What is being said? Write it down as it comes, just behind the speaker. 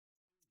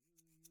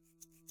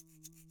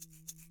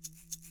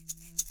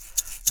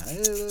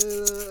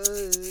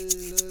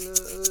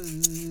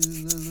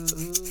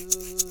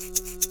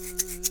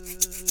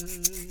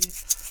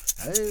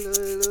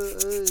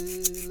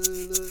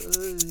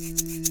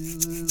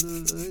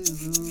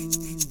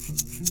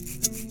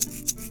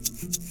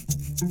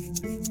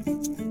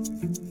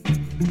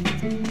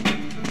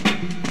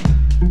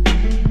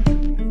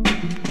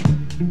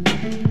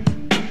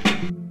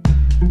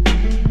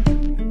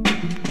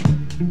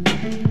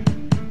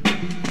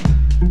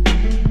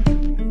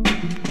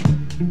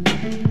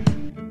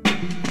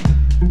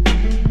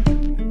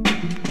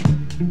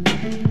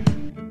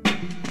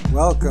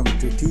Welcome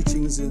to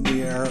Teachings in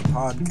the Air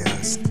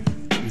podcast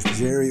with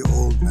Jerry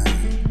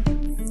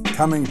Oldman,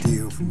 coming to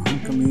you from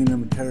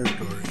Hunkaminam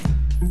territory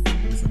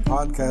with a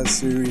podcast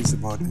series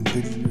about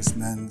Indigenous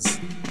men's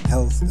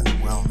health and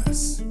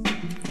wellness.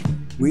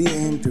 We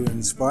aim to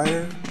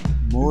inspire,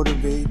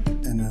 motivate,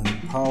 and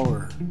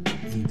empower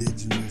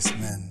Indigenous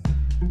men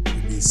to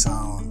be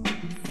sound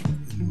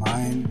in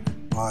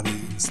mind, body,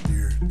 and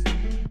spirit,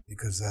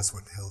 because that's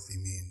what healthy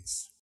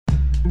means.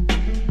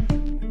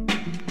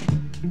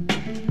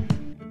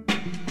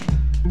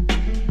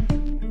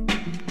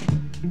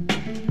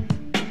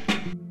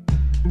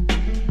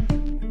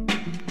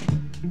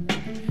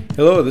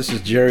 Hello, this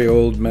is Jerry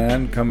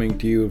Oldman coming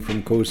to you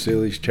from Coast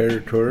Salish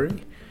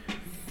territory.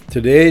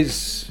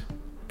 Today's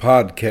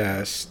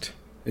podcast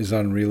is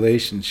on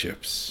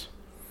relationships.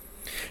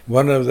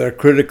 One of the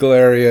critical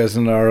areas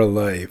in our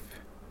life,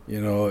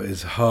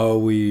 is how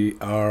we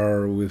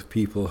are with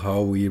people,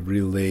 how we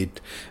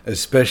relate,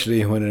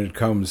 especially when it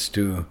comes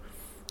to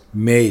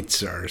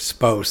mates or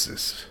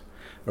spouses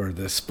or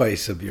the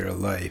spice of your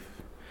life.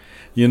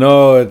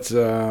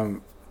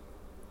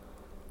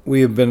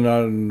 We have been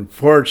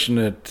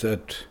unfortunate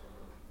that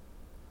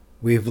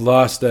we've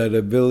lost that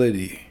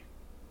ability.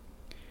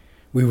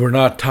 We were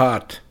not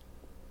taught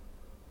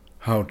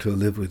how to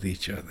live with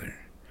each other,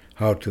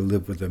 how to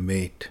live with a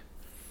mate.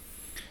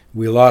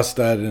 We lost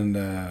that in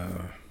the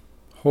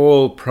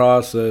whole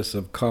process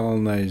of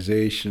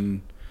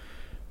colonization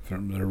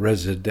from the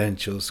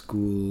residential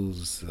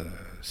schools,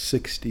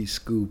 60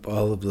 Scoop,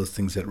 all of those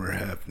things that were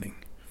happening.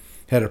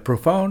 Had a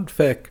profound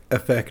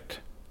effect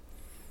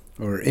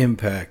or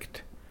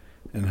impact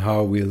and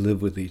how we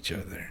live with each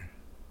other.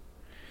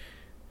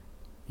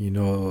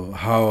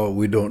 How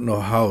we don't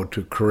know how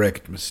to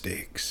correct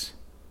mistakes,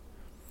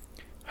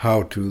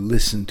 how to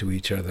listen to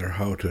each other,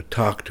 how to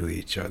talk to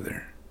each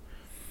other.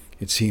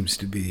 It seems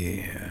to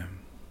be,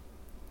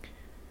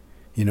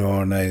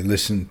 when I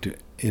listen to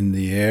in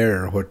the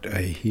air, what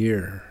I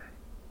hear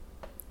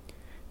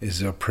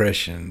is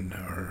oppression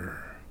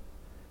or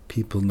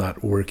people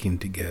not working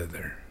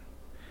together,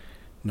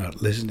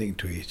 not listening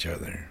to each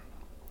other.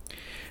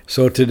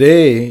 So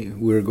today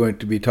we're going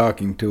to be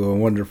talking to a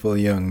wonderful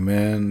young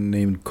man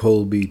named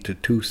Colby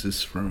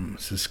Tatusis from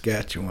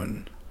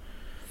Saskatchewan.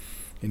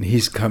 And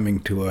he's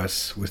coming to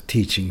us with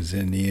teachings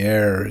in the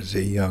air as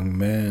a young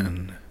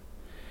man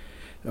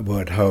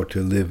about how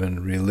to live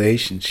in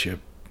relationship.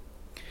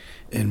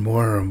 And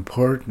more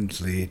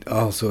importantly,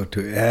 also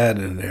to add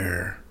in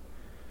there,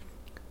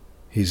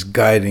 his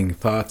guiding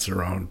thoughts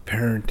around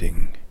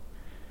parenting,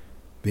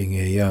 being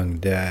a young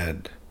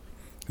dad.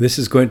 This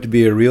is going to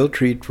be a real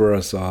treat for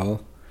us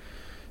all.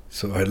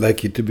 So I'd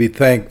like you to be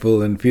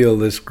thankful and feel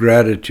this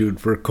gratitude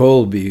for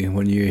Colby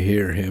when you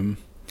hear him.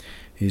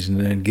 He's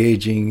an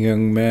engaging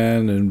young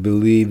man and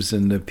believes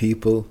in the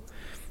people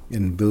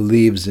and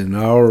believes in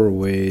our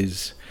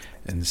ways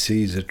and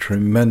sees a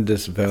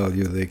tremendous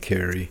value they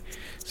carry.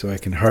 So I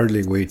can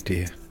hardly wait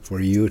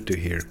for you to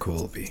hear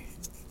Colby.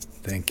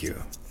 Thank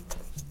you.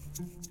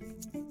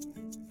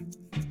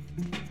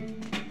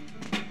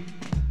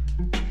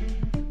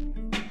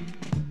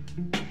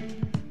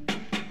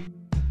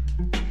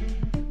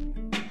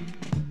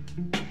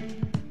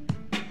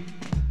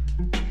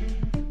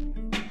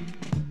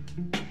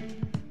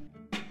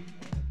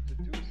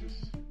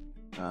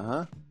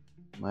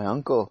 My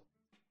uncle.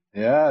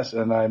 Yes,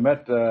 and I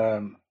met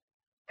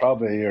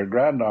probably your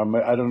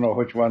granddaughter. I don't know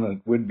which one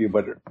it would be,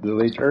 but the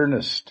late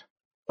Ernest.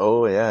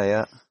 Oh,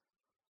 yeah.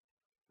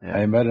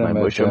 I met him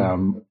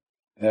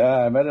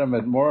I met him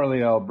at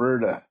Morley,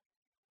 Alberta.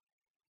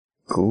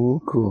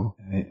 Cool.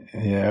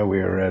 Yeah, we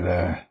were at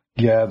a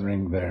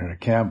gathering there,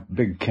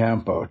 big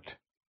camp out.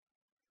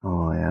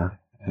 Oh, yeah.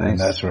 And nice.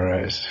 That's where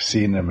I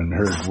seen him and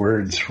heard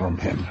words from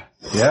him.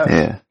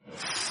 Yeah.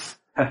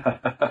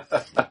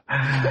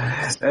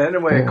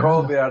 Anyway,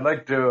 Colby, I'd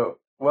like to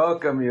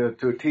welcome you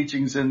to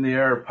Teachings in the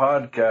Air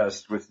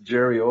podcast with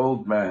Jerry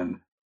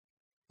Oldman.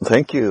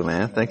 Thank you,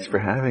 man. Thanks for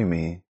having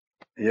me.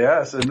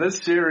 Yes, and this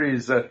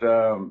series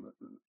or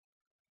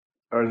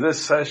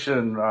this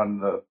session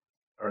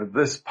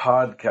this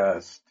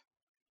podcast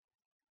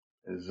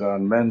is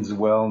on men's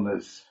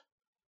wellness.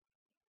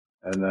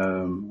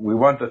 And we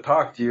want to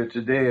talk to you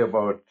today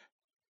about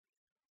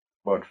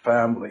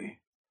family.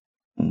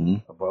 Mm-hmm.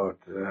 About,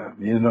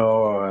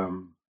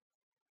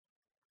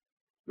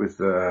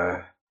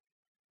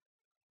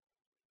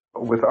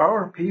 with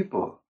our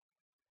people,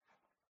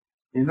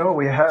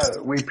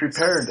 we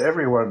prepared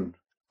everyone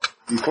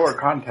before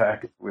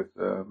contact with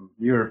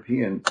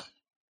Europeans,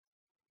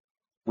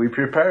 we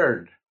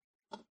prepared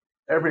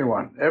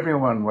everyone.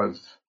 Everyone was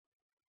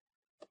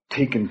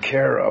taken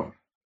care of.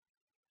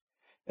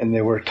 And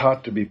they were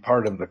taught to be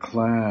part of the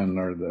clan,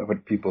 or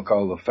what people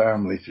call the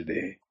family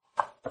today.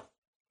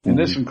 And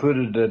this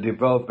included the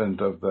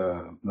development of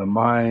the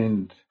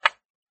mind,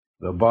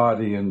 the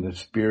body, and the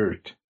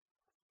spirit.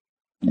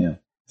 Yeah.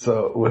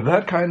 So with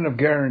that kind of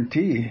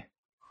guarantee,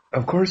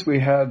 of course we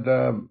had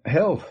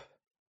health.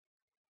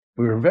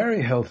 We were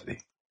very healthy.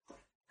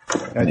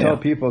 I tell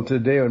people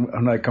today,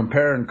 when I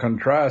compare and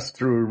contrast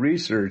through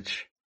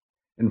research,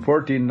 in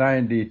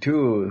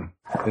 1492,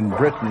 in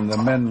Britain, the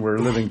men were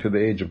living to the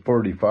age of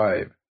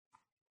 45.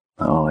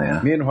 Oh,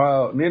 yeah.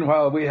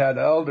 Meanwhile, we had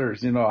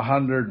elders,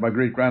 100. My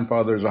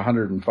great-grandfather's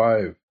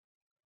 105.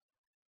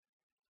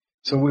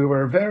 So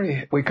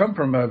we come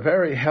from a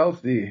very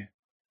healthy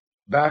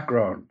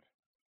background.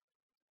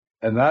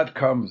 And that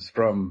comes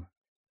from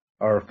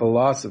our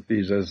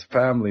philosophies as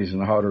families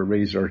and how to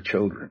raise our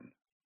children.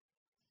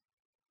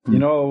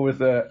 With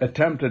the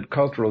attempted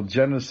cultural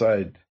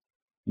genocide,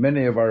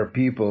 many of our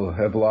people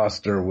have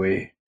lost their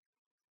way.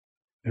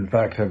 In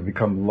fact, have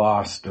become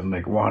lost and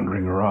like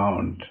wandering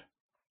around.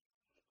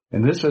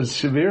 And this has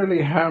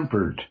severely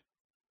hampered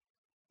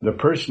the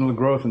personal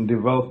growth and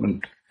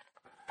development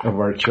of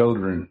our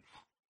children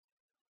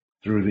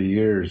through the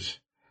years.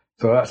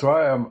 So that's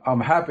why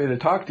I'm happy to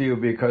talk to you,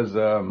 because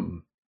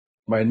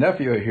my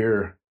nephew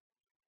here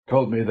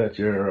told me that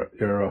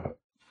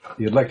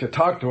you'd like to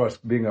talk to us,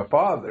 being a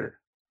father.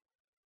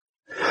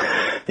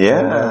 Yeah.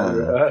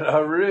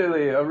 I'm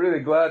really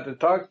glad to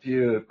talk to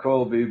you,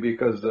 Colby,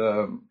 because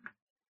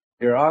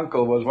your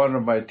uncle was one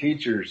of my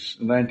teachers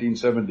in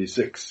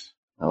 1976.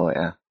 Oh,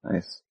 yeah.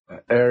 Nice.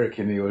 Eric,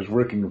 and he was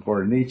working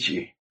for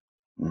Nietzsche.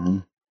 Mm-hmm.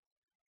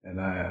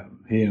 And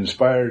he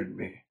inspired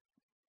me,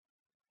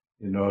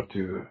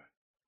 to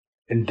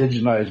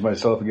indigenize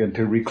myself again,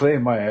 to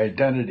reclaim my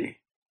identity.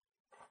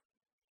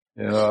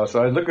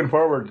 So I'm looking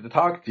forward to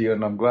talk to you,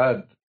 and I'm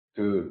glad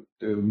to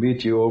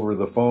meet you over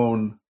the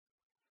phone.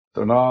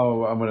 So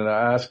now I'm going to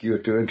ask you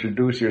to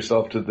introduce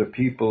yourself to the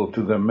people,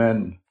 to the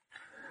men,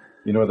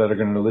 that are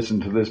going to listen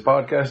to this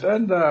podcast,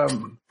 and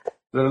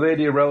the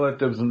lady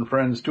relatives and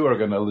friends too are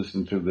going to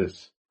listen to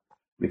this,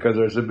 because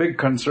there's a big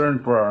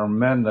concern for our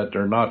men that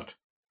they're not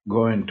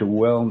going to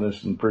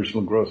wellness and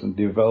personal growth and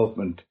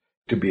development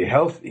to be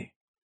healthy.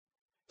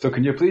 So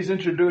can you please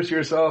introduce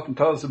yourself and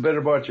tell us a bit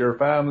about your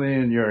family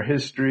and your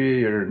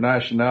history, your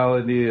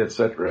nationality,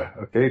 etc.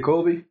 Okay,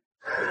 Colby?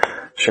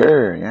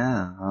 Sure,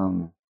 yeah.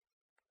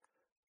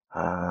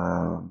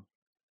 How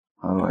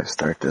do I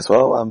start this?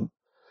 Well,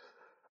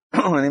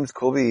 my name's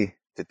Colby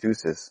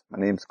Titusis.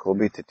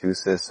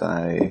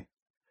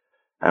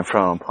 I'm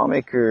from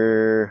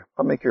Palmaker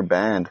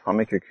Band,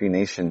 Palmaker Cree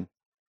Nation,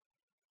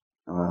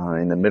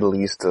 in the Middle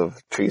East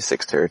of Treaty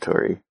 6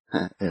 territory,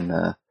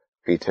 in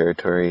Cree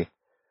territory,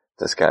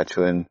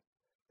 Saskatchewan.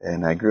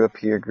 And I grew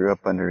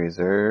up under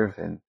reserve,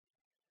 and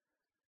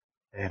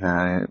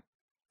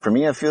for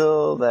me, I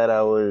feel that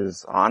I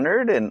was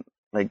honored and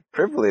like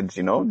privileged,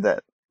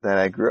 that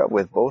I grew up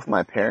with both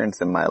my parents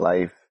in my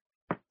life,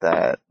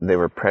 that they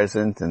were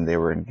present and they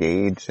were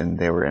engaged and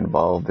they were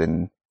involved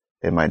in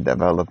my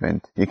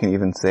development. You can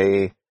even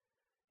say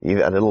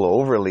a little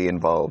overly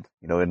involved,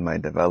 in my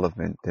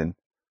development, and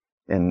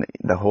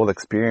the whole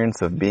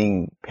experience of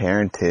being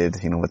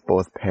parented, with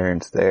both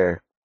parents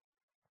there,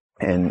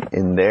 and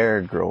in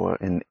their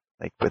growth, and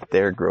like with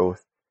their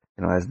growth,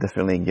 has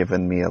definitely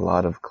given me a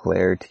lot of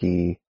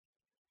clarity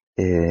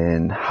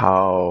in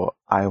how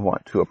I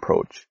want to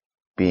approach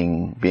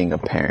being a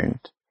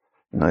parent,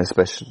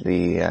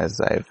 especially as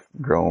I've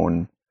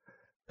grown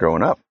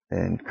up,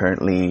 and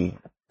currently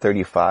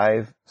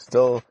 35,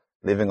 still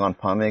living on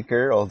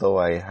Palmaker, although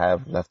I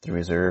have left the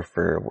reserve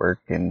for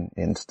work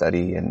and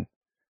study and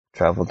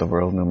traveled the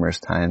world numerous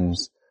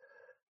times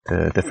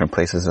to different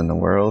places in the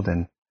world.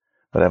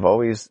 But I've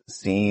always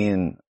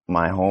seen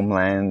my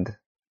homeland,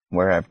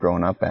 where I've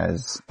grown up,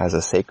 as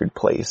a sacred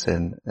place,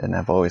 and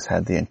I've always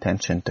had the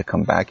intention to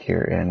come back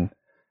here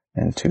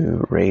and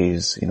to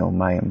raise,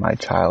 my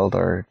child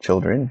or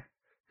children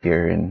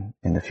here in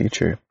the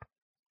future.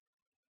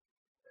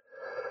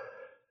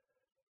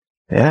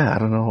 Yeah, I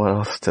don't know what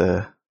else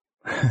to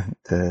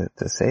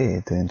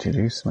say to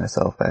introduce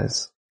myself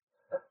as.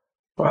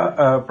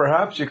 Well,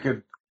 perhaps you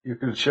could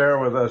share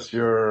with us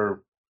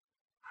your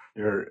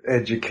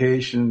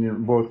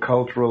education, both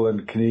cultural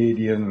and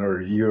Canadian or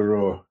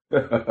Euro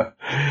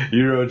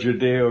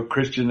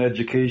Judeo-Christian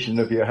education,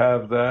 if you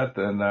have that,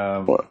 and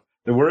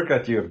the work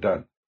that you have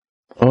done.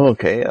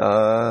 Okay.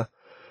 Well,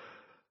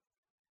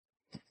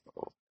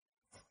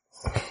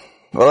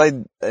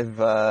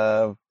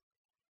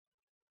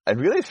 I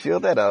really feel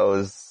that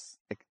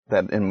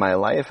that in my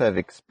life I've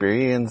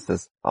experienced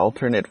this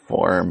alternate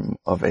form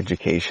of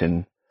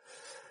education,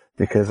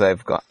 because I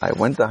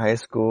went to high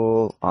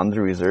school on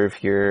the reserve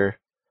here,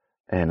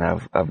 and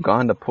I've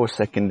gone to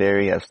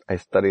post-secondary. I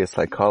studied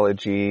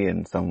psychology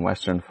and some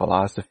Western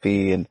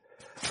philosophy,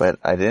 but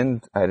I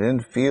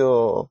didn't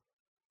feel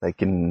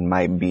like in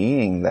my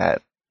being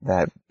that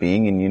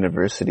being in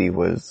university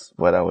was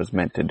what I was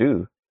meant to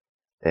do.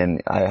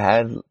 And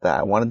I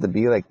wanted to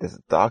be like this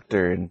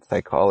doctor in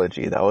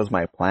psychology. That was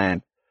my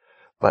plan.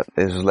 But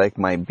it was like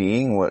my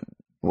being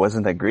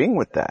wasn't agreeing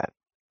with that.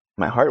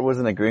 My heart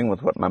wasn't agreeing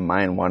with what my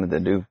mind wanted to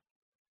do.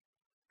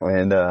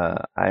 And,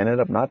 I ended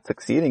up not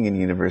succeeding in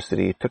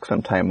university. It took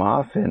some time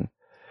off and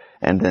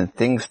then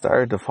things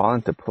started to fall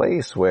into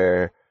place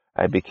where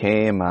I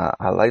became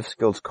a life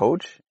skills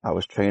coach. I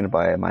was trained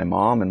by my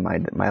mom and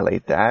my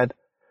late dad.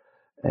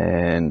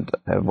 And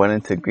I went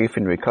into grief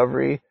and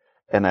recovery.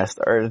 And I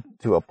started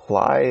to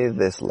apply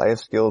this life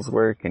skills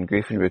work in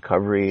grief and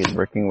recovery and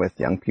working with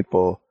young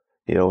people,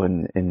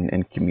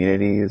 in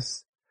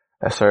communities.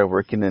 I started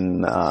working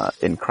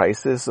in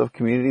crisis of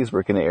communities,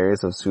 working in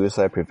areas of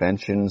suicide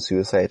prevention,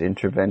 suicide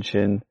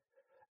intervention,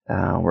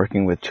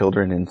 working with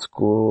children in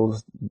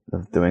schools,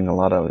 doing a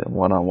lot of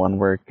one-on-one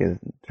work in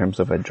terms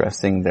of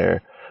addressing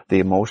the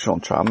emotional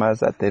traumas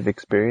that they've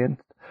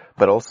experienced,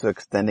 but also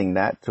extending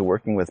that to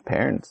working with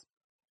parents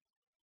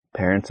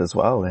as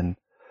well. And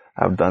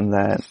I've done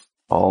that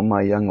all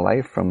my young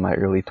life from my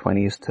early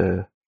 20s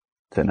to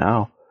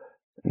now.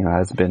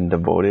 I've been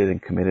devoted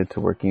and committed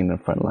to working in the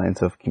front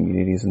lines of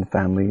communities and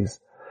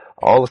families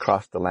all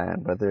across the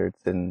land, whether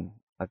it's in,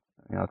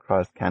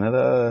 across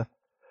Canada,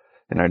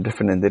 in our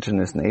different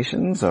indigenous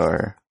nations,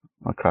 or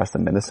across the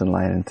medicine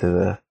line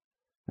into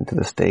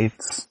the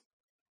States.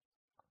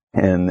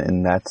 And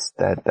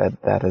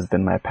that has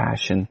been my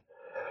passion.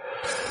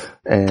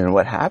 And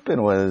what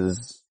happened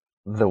was,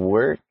 the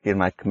work and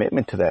my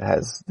commitment to that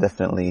has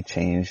definitely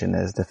changed and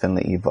has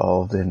definitely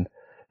evolved in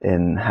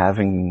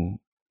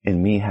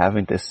me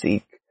having to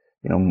seek,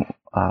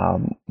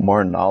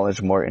 more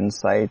knowledge, more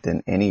insight,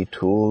 and any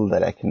tool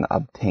that I can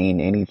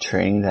obtain, any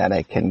training that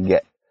I can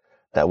get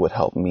that would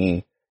help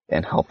me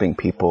in helping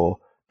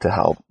people to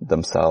help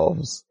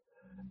themselves.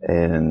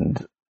 And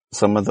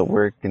some of the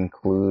work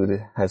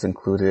has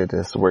included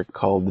this work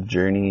called The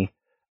Journey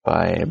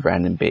by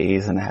Brandon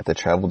Bays, and I had to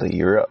travel to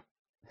Europe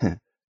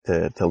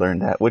to learn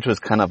that, which was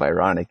kind of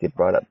ironic. It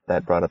brought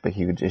up a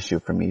huge issue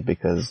for me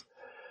because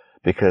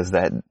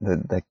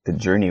the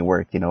journey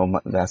work,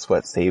 that's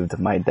what saved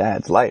my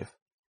dad's life,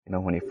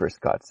 when he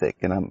first got sick.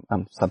 And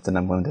I'm something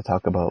I'm going to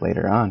talk about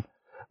later on.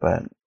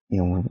 But,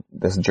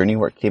 this journey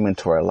work came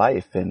into our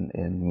life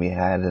and we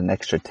had an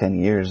extra 10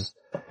 years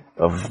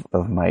of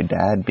my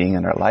dad being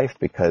in our life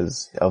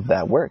because of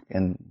that work.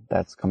 And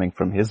that's coming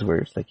from his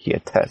words. Like, he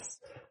attests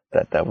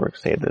that work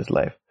saved his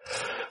life.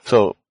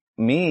 So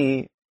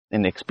me,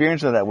 in the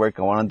experience of that work,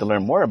 I wanted to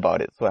learn more about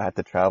it. So I had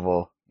to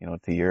travel,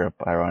 to Europe,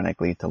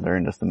 ironically, to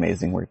learn this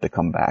amazing work, to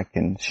come back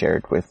and share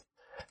it with,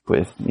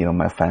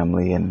 my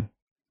family and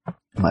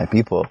my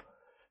people,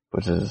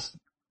 which is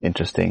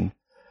interesting.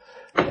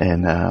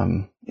 And,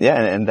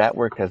 and that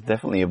work has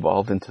definitely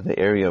evolved into the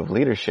area of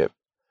leadership.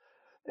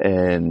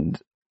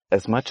 And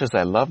as much as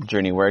I love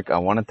journey work, I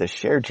wanted to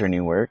share journey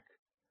work,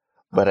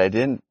 but I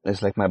didn't.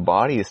 It's like my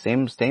body,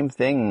 same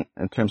thing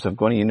in terms of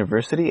going to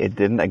university. It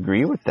didn't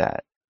agree with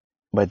that.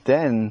 But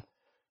then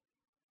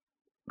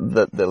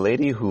the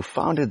lady who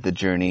founded the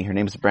Journey, her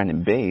name is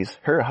Brandon Bays,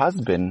 her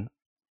husband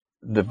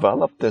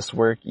developed this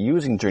work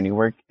using journey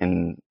work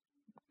in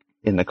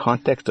the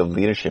context of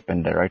leadership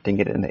and directing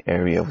it in the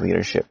area of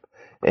leadership.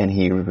 And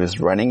he was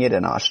running it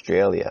in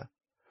Australia.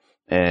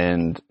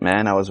 And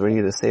man, I was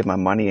ready to save my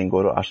money and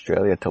go to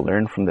Australia to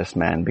learn from this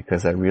man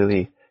because I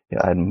really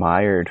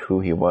admired who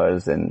he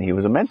was, and he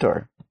was a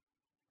mentor.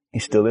 He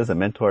still is a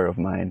mentor of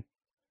mine.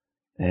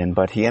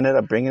 But he ended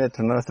up bringing it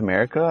to North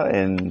America,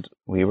 and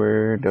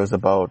there was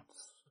about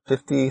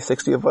 50,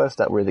 60 of us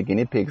that were the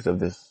guinea pigs of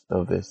this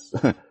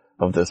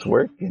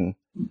work, and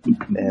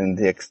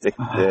the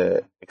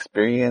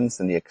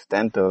experience and the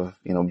extent of,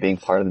 being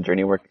part of the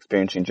journey work,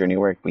 experiencing journey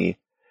work, we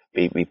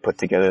put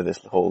together this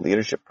whole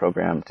leadership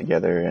program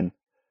together,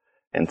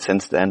 and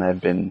since then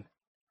I've been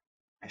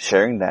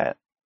sharing that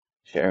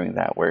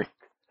work,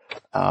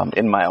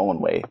 in my own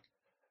way,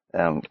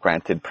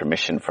 granted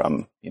permission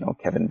from,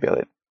 Kevin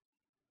Billett,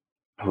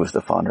 who is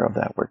the founder of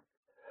that work.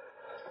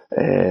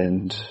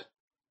 And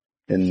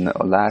in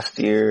last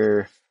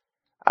year,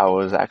 I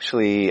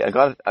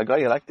got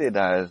elected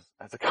as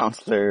a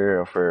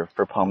counselor for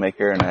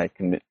Palmaker, and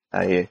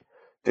I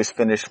just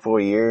finished 4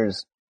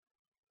 years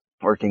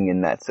working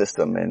in that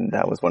system, and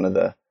that was one of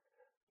the,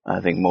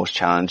 I think, most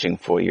challenging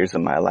 4 years of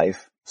my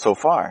life so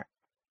far,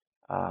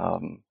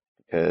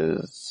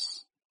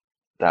 because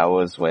that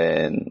was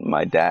when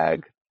my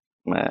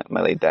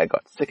late dad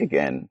got sick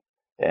again.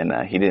 And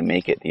he didn't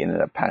make it. He ended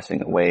up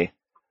passing away.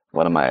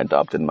 One of my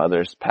adopted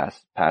mothers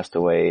passed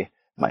away.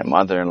 My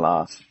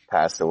mother-in-law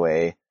passed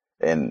away.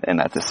 And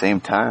at the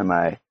same time,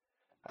 I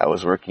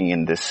was working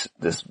in this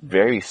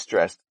very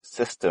stressed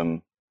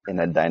system in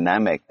a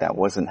dynamic that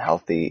wasn't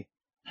healthy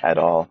at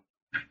all.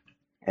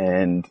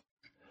 But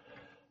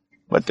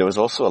there was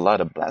also a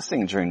lot of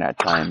blessing during that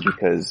time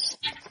because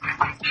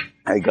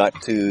I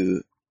got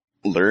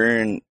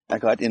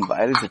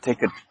invited to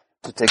take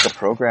a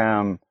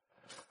program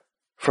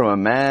from a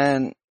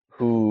man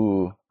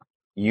who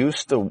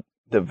used to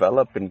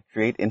develop and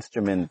create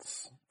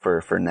instruments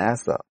for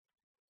NASA,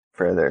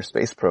 for their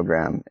space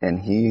program. And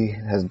he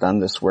has done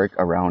this work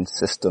around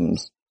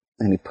systems.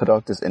 And he put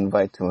out this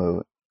invite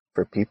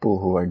for people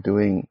who are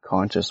doing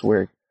conscious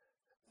work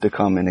to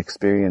come and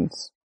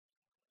experience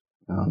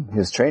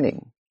his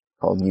training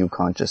called New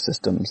Conscious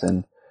Systems.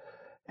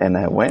 And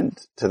I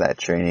went to that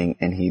training,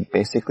 and he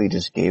basically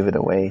just gave it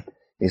away.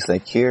 He's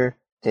like, here,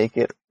 take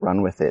it,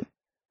 run with it.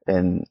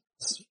 And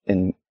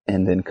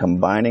then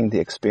combining the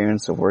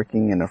experience of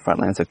working in the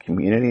front lines of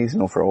communities,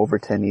 for over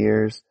 10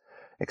 years,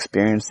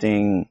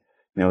 experiencing,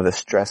 the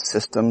stress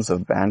systems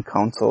of band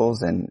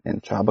councils and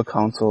tribal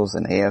councils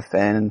and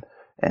AFN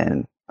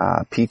and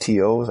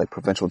PTOs, like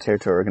provincial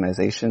territory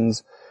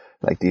organizations,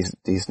 like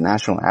these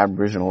national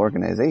Aboriginal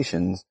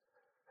organizations,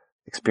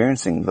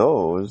 experiencing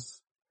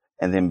those,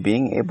 and then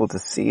being able to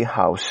see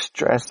how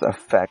stress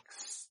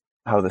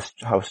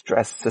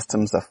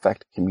systems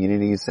affect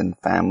communities and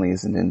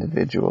families and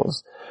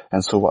individuals.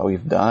 And so what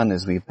we've done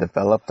is we've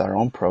developed our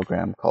own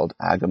program called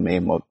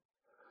Agamemuk,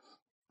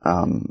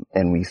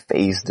 and we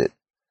phased it.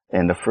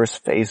 And the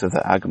first phase of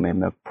the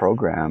Agamemuk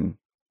program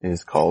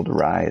is called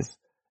Rise.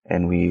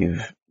 And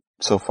we've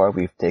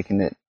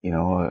taken it,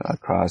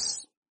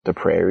 across the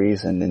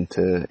prairies and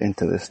into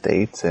the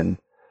States, and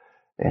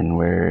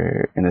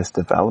it's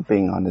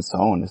developing on its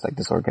own. It's like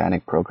this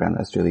organic program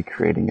that's really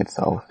creating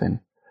itself, and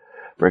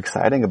we're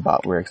excited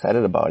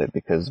about it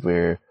because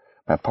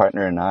my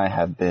partner and I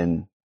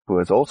who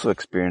has also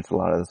experienced a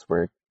lot of this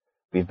work,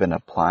 we've been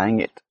applying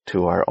it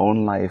to our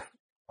own life,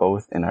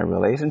 both in our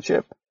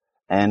relationship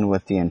and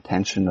with the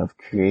intention of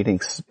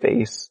creating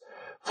space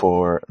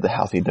for the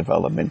healthy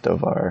development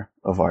of our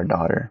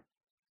daughter.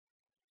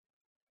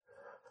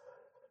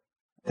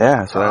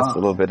 Yeah, so that's a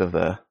little bit of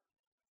the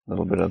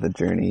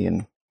journey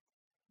and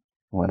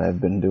what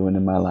I've been doing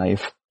in my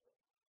life.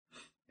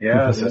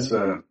 Yes, it's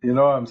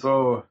I'm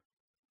so,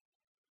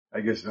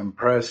 I guess,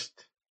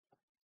 impressed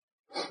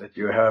that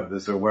you have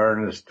this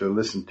awareness to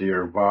listen to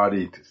your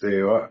body, to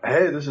say, oh,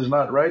 hey, this is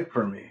not right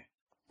for me.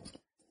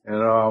 I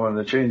want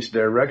to change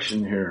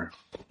direction here,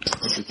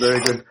 which is very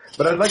good.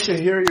 But I'd like to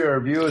hear your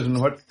views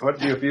and what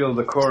do you feel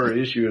the core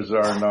issues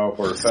are now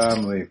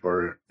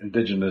for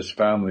Indigenous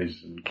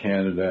families in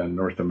Canada and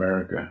North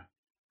America?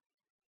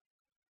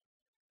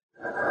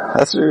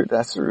 That's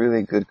a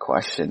really good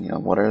question.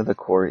 What are the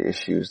core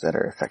issues that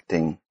are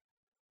affecting,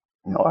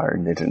 our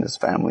Indigenous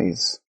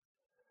families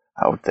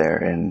out there?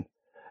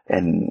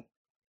 And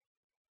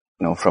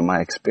from my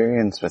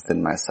experience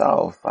within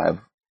myself,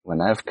 when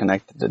I've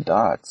connected the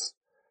dots,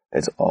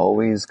 it's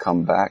always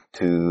come back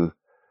to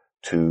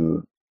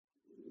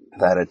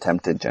that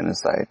attempted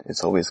genocide.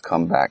 It's always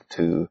come back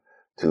to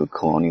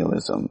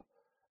colonialism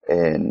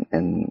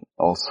and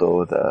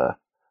also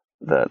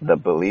the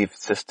belief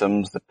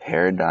systems, the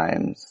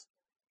paradigms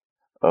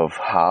of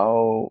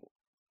how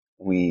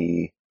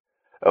we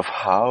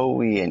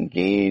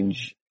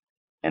engage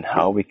and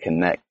how we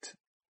connect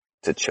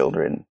to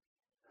children.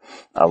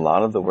 A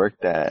lot of the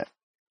work that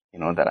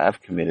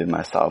I've committed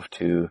myself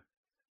to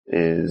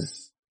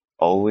is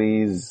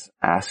always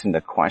asking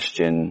the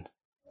question,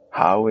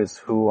 how is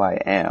who I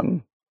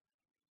am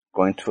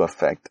going to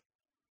affect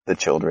the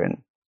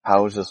children?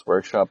 How is this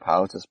workshop?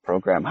 How is this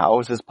program? How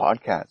is this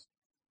podcast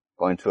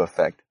going to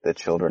affect the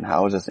children?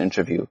 How is this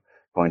interview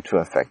going to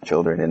affect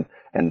children?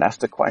 And that's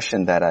the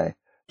question that I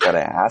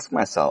ask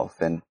myself.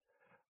 And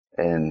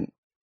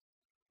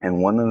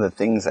one of the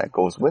things that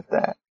goes with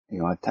that,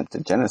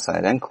 attempted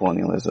genocide and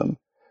colonialism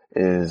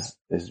is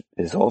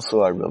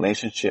also our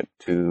relationship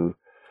to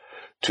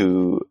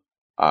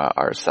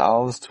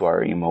ourselves, to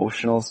our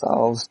emotional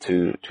selves,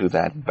 to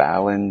that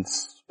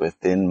balance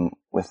within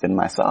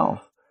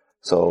myself.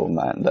 So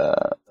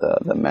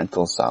the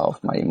mental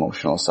self, my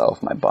emotional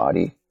self, my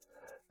body,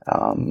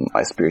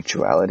 my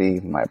spirituality,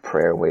 my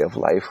prayer way of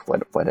life,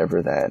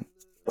 whatever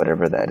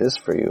that is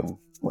for you,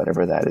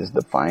 whatever that is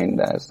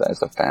defined as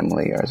a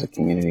family or as a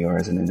community or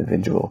as an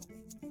individual.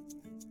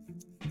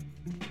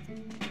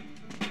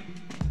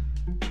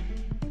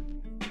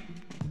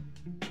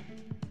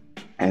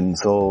 And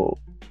so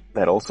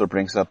that also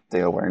brings up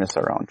the awareness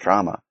around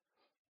trauma.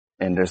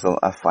 And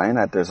I find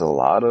that there's a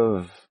lot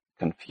of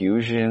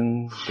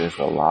confusion, there's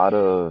a lot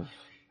of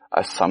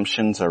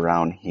assumptions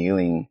around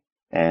healing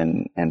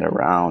and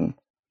around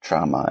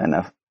trauma.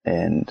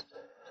 In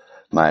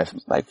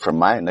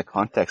the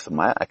context of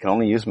I can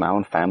only use my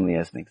own family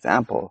as an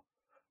example,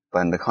 but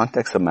in the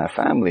context of my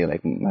family,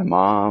 like my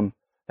mom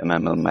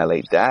and my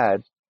late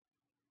dad,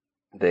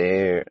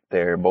 they're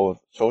both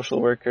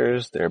social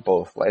workers, they're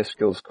both life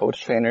skills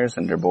coach trainers,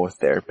 and they're both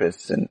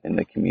therapists in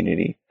the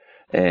community.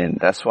 And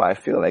that's why I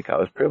feel like I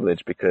was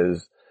privileged,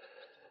 because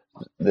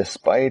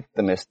despite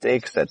the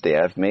mistakes that they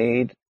have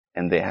made,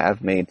 and they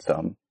have made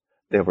some,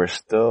 they were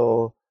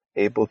still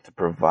able to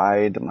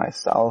provide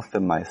myself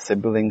and my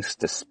siblings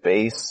the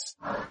space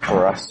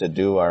for us to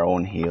do our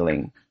own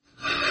healing.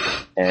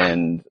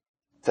 And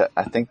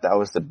I think that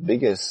was the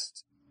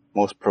biggest,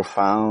 most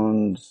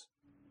profound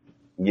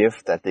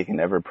gift that they can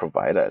ever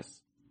provide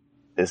us,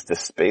 is the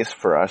space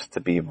for us to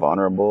be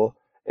vulnerable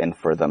and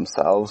for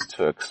themselves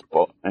to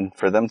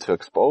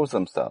expose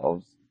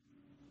themselves,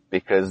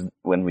 because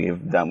when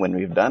we've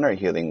done our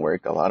healing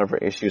work, a lot of our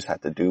issues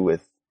had to do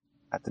with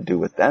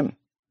them.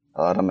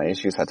 A lot of my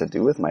issues had to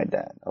do with my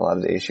dad. A lot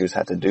of the issues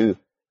had to do,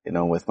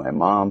 with my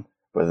mom,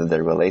 whether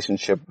their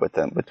relationship with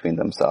them between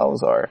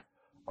themselves or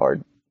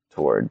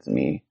towards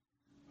me.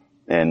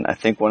 And I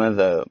think one of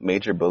the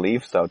major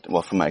beliefs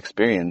from my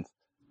experience,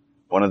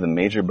 one of the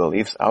major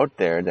beliefs out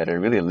there that are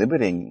really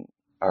limiting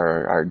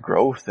our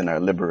growth and our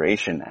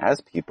liberation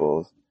as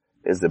peoples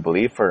is the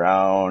belief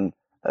around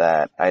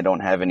that I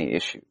don't have any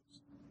issues,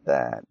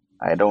 that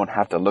I don't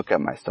have to look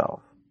at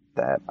myself,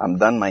 that I'm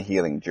done my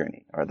healing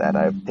journey, or that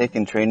I've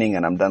taken training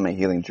and I'm done my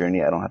healing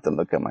journey. I don't have to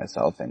look at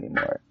myself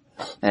anymore.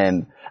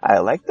 And I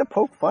like to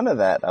poke fun of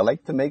that. I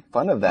like to make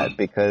fun of that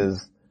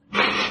because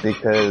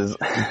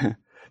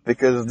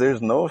because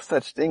there's no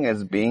such thing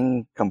as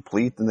being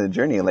complete in the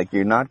journey. Like,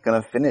 you're not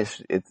gonna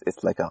finish.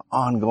 It's like an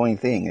ongoing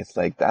thing. It's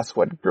like, that's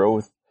what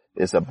growth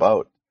is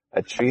about.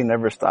 A tree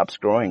never stops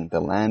growing.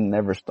 The land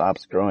never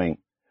stops growing.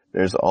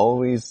 There's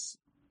always,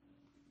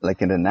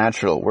 like in the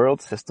natural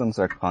world, systems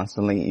are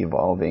constantly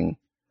evolving.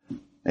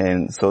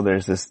 And so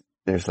there's this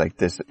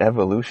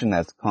evolution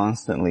that's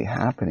constantly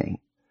happening.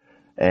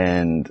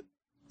 And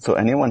so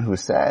anyone who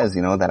says,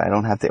 that I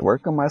don't have to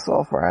work on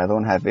myself or I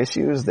don't have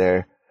issues,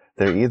 they're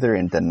either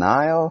in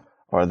denial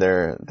or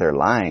they're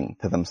lying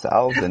to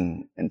themselves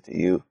and to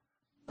you.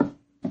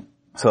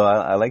 So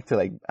I like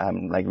to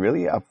I'm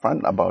really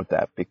upfront about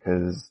that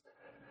because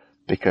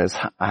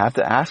I have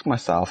to ask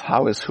myself,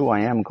 how is who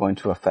I am going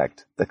to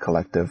affect the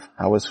collective?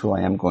 How is who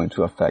I am going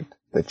to affect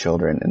the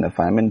children? And if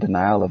I'm in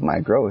denial of my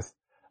growth,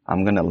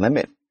 I'm going to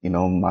limit,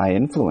 my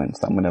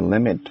influence. I'm going to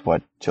limit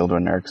what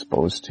children are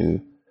exposed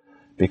to,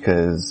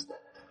 because,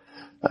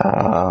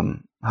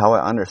 how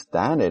I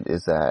understand it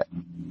is that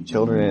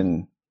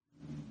children,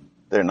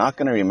 they're not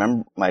going to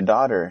remember, my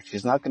daughter,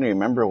 she's not going to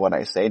remember what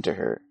I say to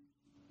her.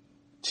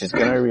 She's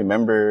going to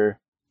remember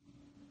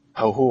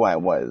who I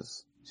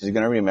was. She's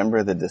going to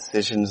remember the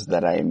decisions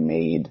that I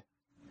made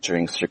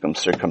during certain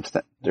circumstances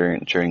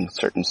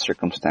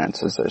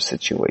or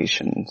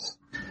situations.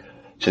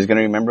 She's going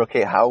to remember,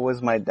 okay, how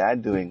was my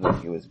dad doing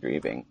when he was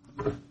grieving?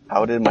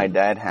 How did my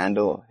dad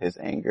handle his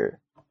anger?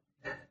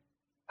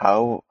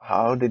 How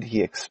did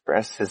he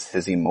express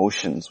his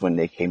emotions when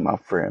they came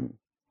up for him?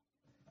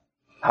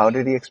 How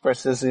did he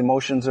express his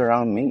emotions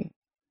around me?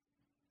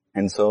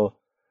 And so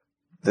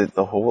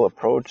the whole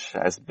approach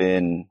has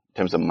been, in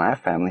terms of my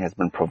family, has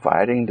been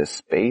providing the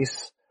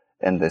space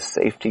and the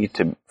safety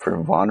for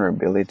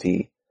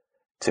vulnerability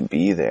to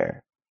be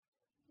there,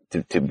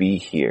 to be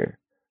here,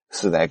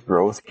 so that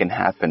growth can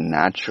happen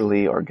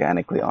naturally,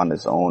 organically, on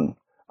its own,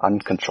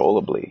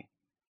 uncontrollably.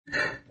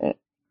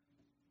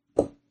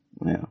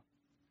 Yeah.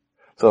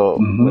 So,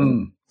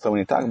 when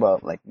you talk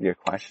about your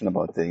question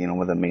about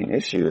what the main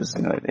issues,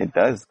 it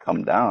does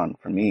come down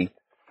for me,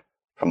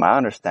 from my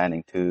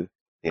understanding, to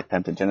the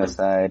attempted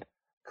genocide,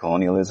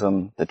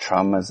 colonialism, the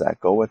traumas that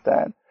go with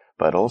that,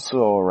 but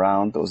also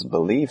around those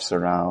beliefs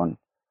around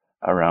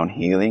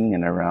healing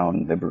and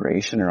around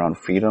liberation, around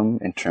freedom,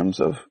 in terms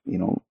of,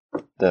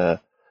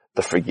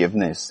 the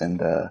forgiveness and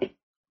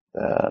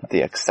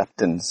the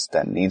acceptance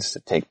that needs to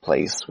take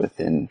place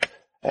within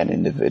an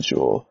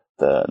individual,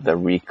 the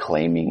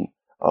reclaiming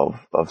of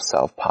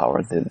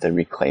self-power, the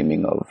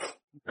reclaiming of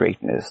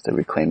greatness, the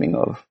reclaiming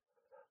of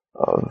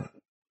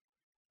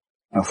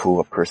who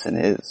a person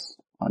is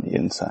on the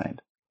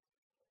inside.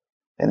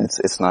 And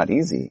it's not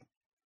easy.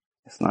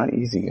 It's not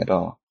easy at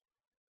all.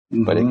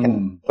 But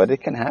it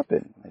can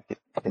happen. It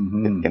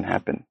can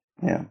happen.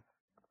 Yeah.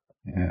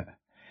 Yeah.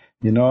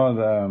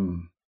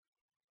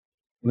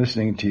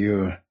 Listening to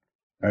you,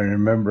 I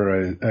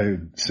remember I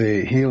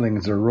say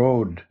healing's a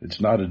road.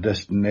 It's not a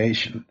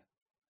destination.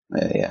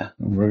 Yeah.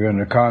 We're going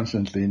to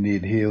constantly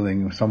need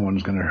healing.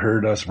 Someone's going to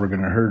hurt us. We're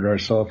going to hurt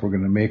ourselves. We're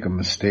going to make a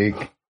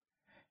mistake.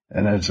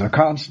 And it's a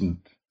constant.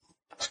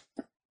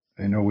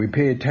 We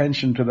pay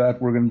attention to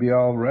that, we're going to be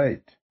all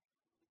right.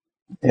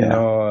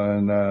 Yeah.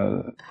 And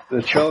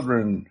the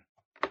children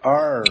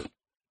are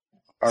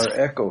our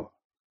echo,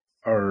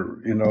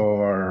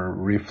 our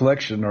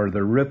reflection, or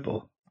the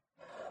ripple,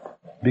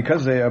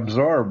 because they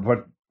absorb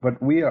what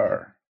we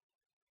are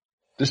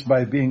just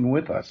by being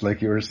with us.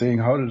 Like you were saying,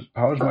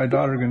 how's my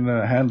daughter going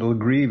to handle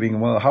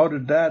grieving? Well, how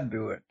did Dad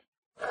do it?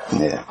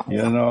 Yeah.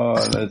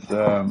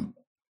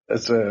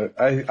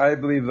 I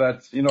believe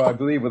that's, I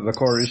believe with the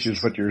core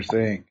issues, what you're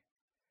saying.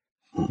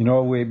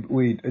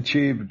 We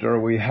achieved,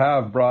 or we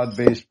have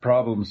broad-based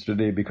problems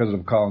today because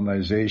of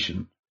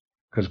colonization.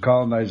 Because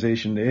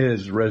colonization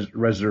is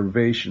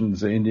reservations,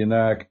 the Indian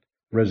Act,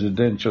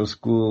 residential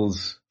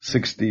schools,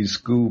 60s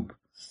scoop,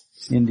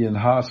 Indian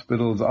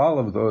hospitals, all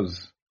of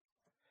those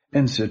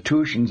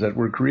institutions that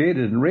were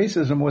created. And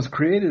racism was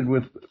created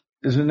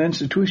is an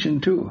institution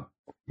too,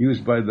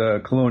 used by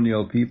the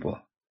colonial people.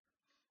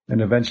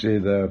 And eventually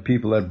the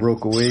people that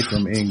broke away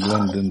from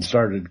England and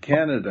started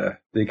Canada,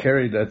 they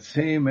carried that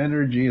same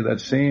energy, that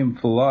same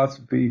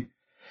philosophy,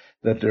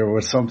 that there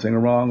was something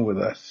wrong with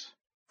us.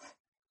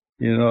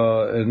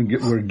 and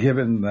we're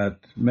given that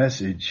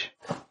message.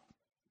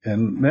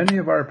 And many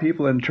of our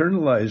people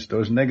internalize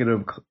those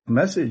negative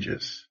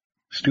messages.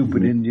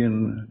 Stupid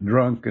Indian,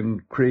 drunk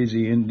and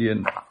crazy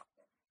Indian,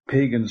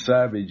 pagan,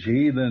 savage,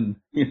 heathen,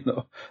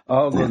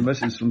 all those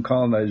messages from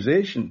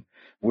colonization.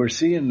 We're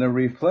seeing the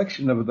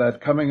reflection of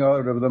that coming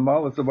out of the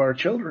mouths of our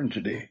children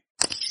today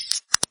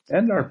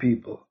and our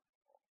people.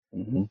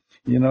 Mm-hmm.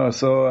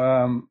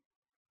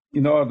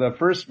 The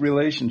first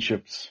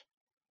relationships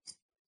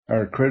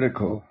are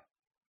critical,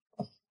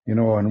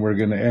 and we're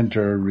going to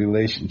enter a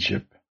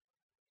relationship,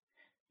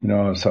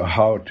 so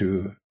how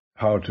to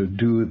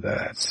do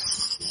that.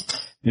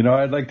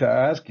 I'd like to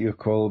ask you,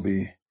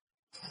 Colby,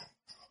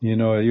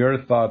 your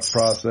thought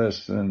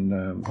process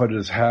and what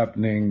is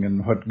happening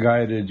and what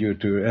guided you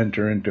to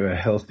enter into a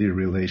healthy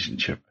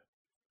relationship.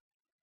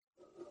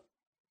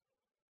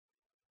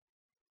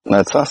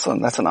 That's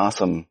awesome. That's an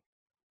awesome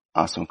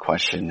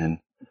question. And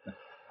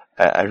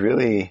I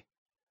really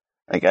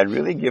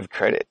give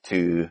credit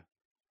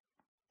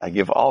I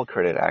give all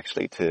credit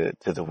actually to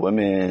the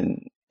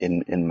women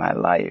in my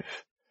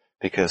life,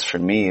 because for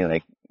me,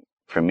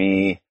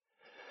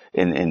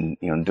 in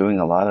doing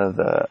a lot of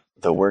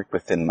the work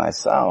within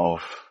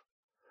myself,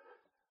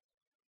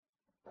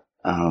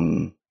 as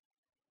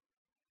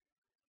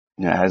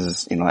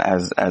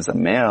a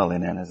male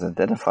and as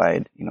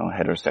identified,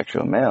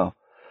 heterosexual male,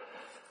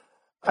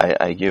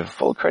 I give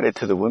full credit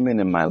to the women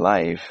in my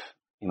life,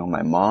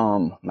 my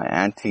mom, my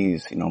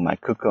aunties, my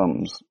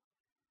cookums,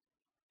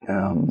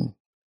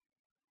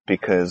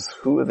 because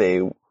who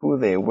they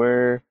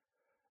were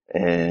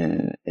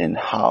and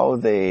how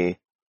they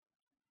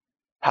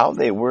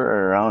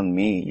were around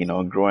me,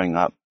 growing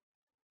up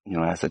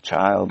as a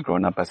child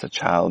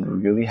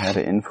really had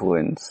an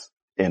influence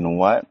in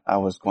what I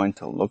was going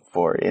to look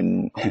for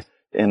in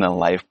a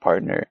life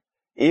partner.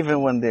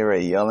 Even when they were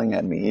yelling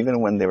at me,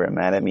 even when they were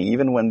mad at me,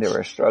 even when they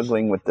were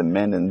struggling with the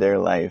men in their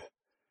life,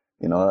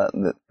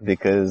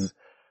 because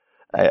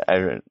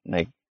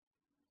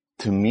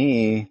to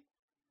me,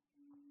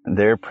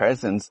 their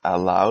presence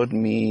allowed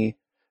me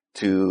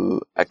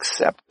to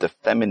accept the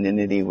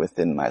femininity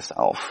within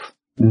myself.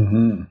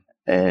 Mm-hmm.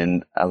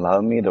 And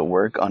allowed me to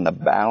work on the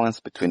balance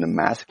between the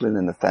masculine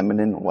and the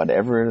feminine,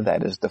 whatever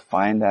that is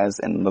defined as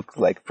and looks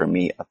like for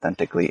me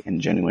authentically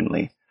and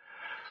genuinely.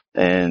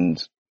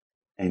 And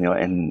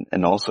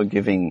also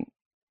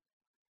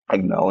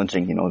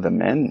acknowledging, the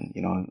men,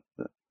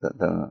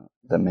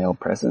 the male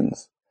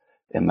presence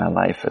in my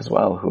life as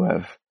well, who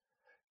have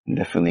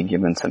definitely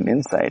given some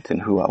insight in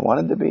who I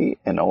wanted to be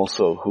and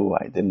also who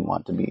I didn't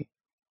want to be,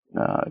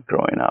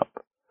 growing up.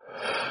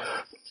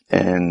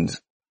 And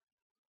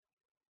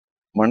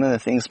one of the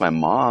things my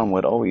mom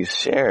would always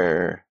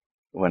share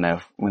when I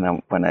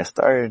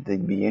started to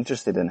be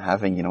interested in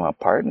having, a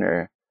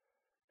partner,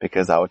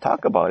 because I would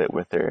talk about it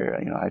with her,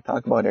 I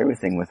talk about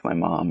everything with my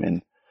mom,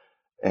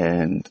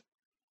 and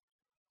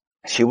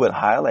she would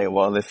highlight,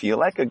 well, if you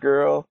like a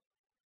girl,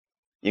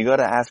 you got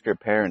to ask her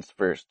parents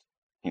first,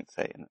 he'd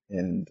say.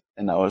 And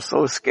I was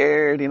so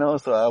scared,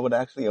 so I would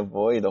actually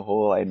avoid the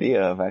whole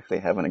idea of actually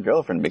having a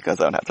girlfriend because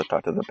I would have to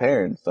talk to the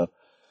parents. So,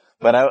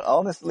 but I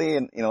honestly,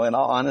 in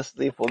all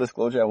honesty, full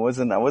disclosure, I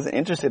wasn't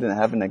interested in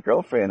having a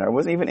girlfriend. I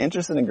wasn't even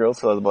interested in girls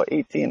till I was about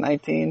 18,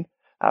 19.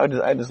 I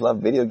just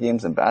loved video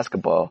games and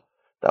basketball.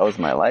 That was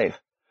my life.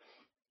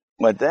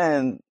 But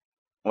then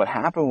what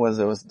happened was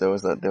there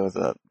was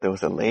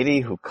a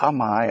lady who caught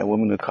my eye, a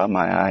woman who caught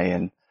my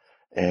eye,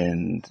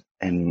 and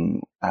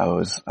I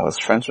was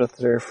friends with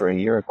her for a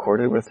year, I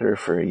courted with her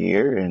for a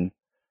year, and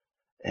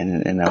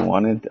I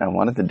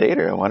wanted to date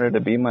her. I wanted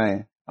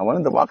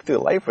to walk through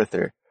life with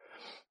her.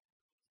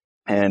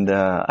 And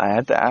I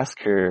had to ask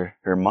her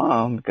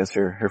mom, because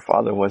her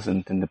father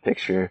wasn't in the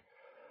picture.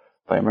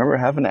 But I remember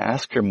having to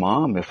ask her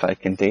mom if I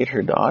can date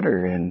her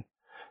daughter, and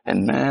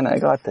man, I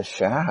got the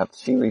shaft.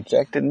 She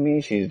rejected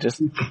me. She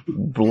just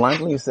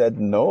bluntly said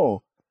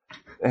no.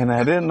 And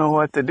I didn't know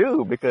what to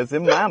do, because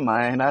in my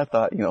mind I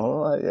thought,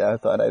 I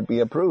thought I'd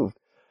be approved.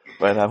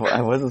 But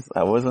I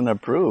wasn't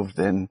approved,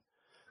 but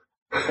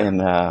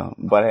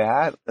I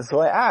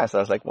asked, I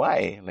was like,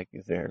 why? Like,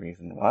 is there a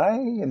reason why?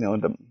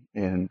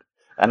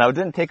 And I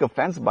didn't take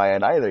offense by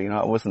it either.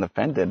 I wasn't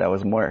offended. I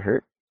was more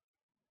hurt.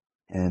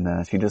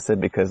 And she just said,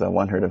 because I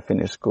want her to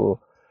finish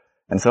school.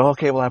 And so,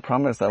 okay, well, I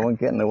promise I won't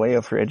get in the way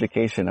of her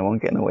education. I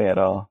won't get in the way at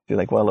all. She's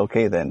like, well,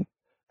 okay then.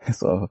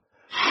 So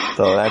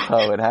that's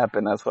how it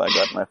happened. That's how I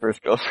got my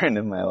first girlfriend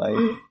in my life.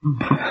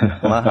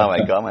 Well, not how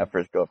I got my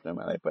first girlfriend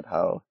in my life, but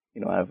how,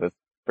 I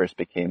first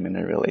became in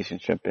a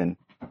relationship, and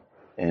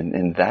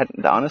that,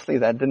 honestly,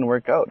 that didn't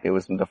work out. It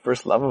was the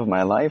first love of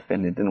my life,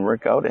 and it didn't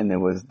work out, and it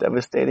was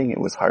devastating.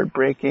 It was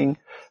heartbreaking.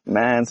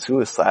 Man,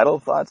 suicidal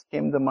thoughts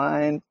came to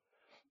mind,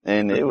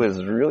 and it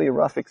was really a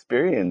rough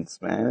experience,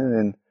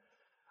 man.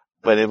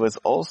 But it was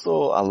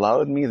also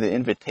allowed me the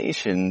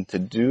invitation to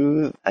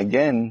do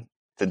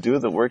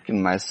the work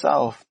in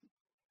myself,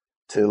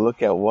 to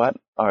look at what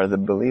are the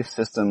belief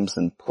systems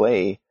in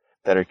play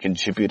that are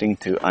contributing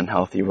to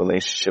unhealthy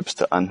relationships,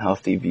 to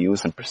unhealthy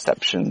views and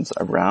perceptions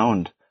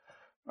around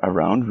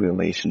around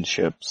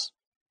relationships,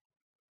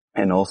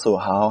 and also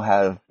how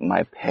have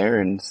my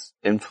parents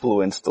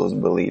influenced those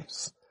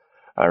beliefs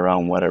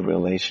around what a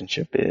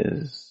relationship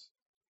is.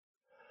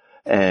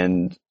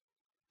 And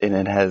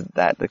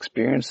that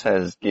experience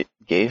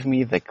gave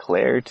me the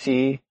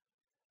clarity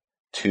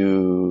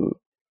to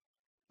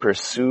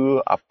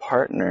pursue a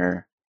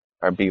partner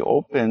or be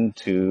open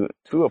to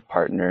a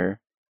partner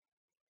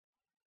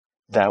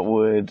that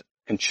would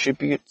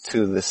contribute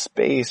to the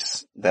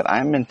space that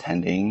I'm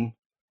intending,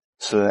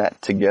 so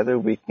that together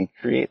we can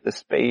create the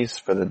space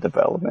for the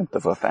development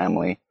of a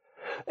family.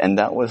 And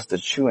that was the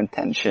true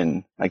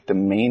intention, like the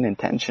main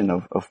intention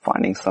of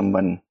finding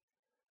someone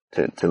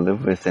to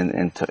live with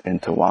and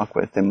to walk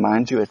with. And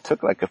mind you, it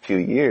took like a few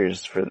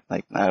years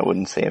I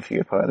wouldn't say a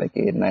few, probably like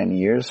 8, 9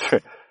 years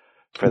for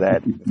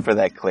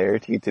that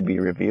clarity to be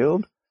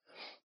revealed.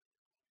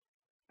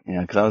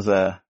 Cause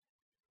I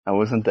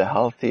wasn't the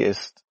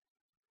healthiest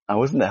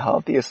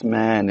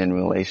man in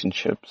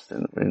relationships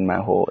in my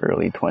whole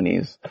early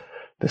 20s,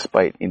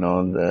 despite,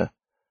 the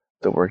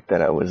work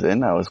that I was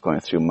in. I was going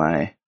through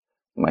my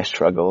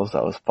struggles.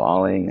 I was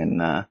falling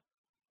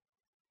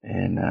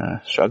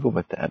and struggled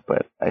with that,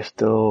 but I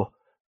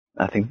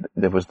think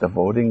there was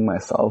devoting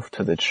myself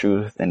to the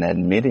truth and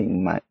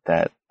admitting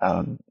that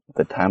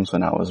the times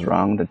when I was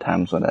wrong, the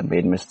times when I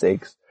made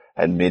mistakes,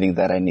 admitting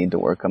that I need to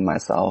work on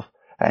myself.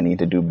 I need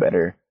to do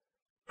better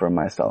for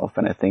myself.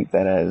 And I think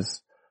that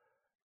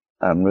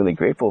I'm really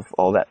grateful for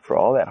all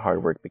that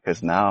hard work,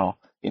 because now,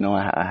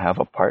 I have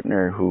a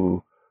partner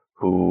who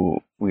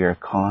we are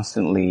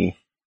constantly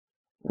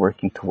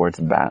working towards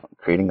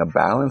creating a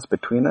balance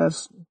between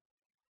us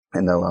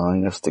and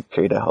allowing us to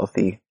create a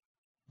healthy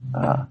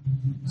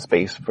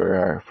space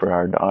for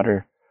our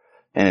daughter.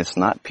 And it's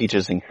not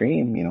peaches and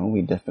cream.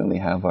 We definitely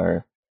have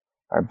our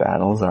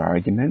battles, our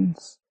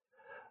arguments,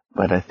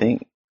 but I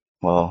think,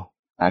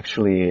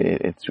 actually,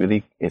 it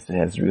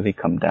has really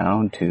come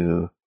down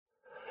to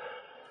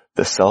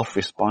the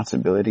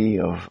self-responsibility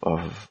of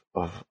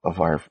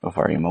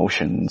our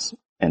emotions,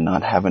 and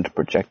not having to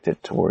project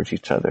it towards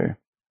each other,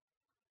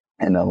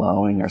 and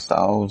allowing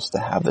ourselves to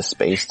have the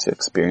space to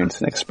experience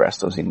and express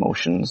those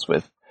emotions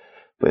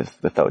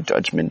without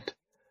judgment,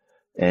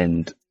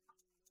 and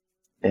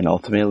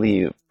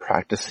ultimately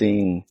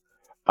practicing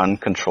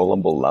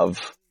uncontrollable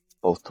love,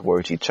 both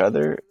towards each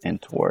other and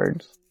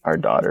towards our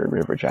daughter,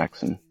 River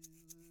Jackson.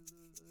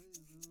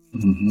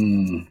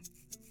 Mm-hmm.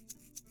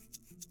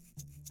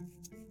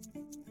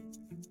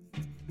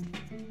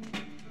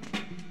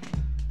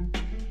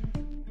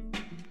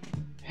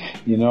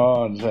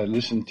 As I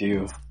listen to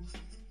you,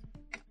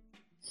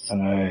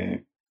 and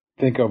I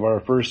think of our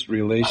first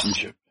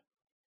relationship,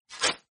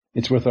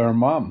 it's with our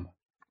mom.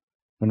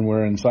 When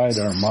we're inside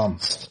our mom,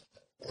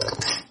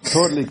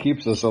 totally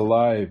keeps us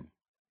alive,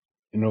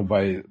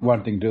 by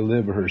wanting to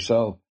live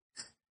herself,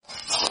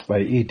 by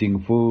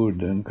eating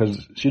food, and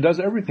because she does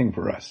everything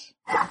for us.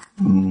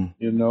 Mm.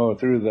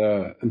 Through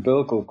the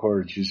umbilical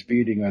cord, she's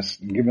feeding us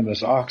and giving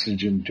us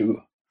oxygen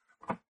too,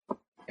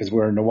 because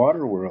we're in the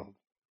water world.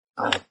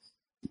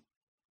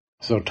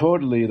 So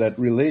totally that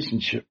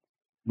relationship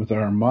with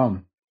our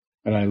mom,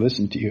 and I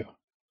listen to you.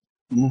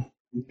 Mm.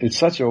 It's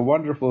such a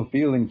wonderful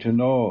feeling to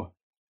know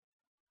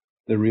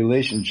the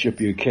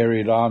relationship you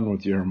carried on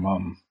with your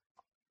mom.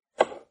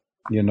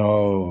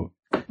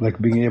 Like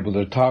being able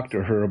to talk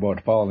to her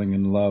about falling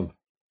in love,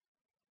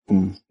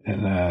 and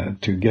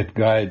to get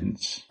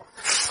guidance.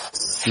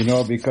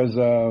 Because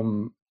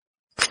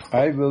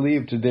I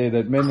believe today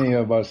that many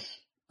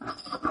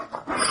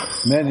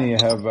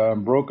have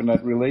broken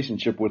that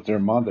relationship with their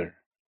mother,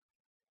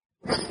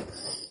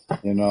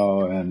 and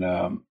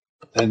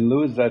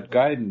lose that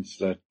guidance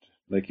that,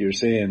 like you're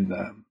saying,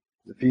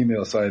 the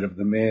female side of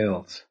the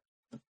males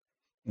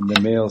and the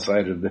male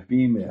side of the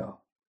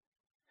female,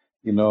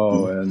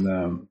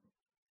 and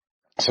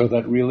so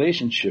that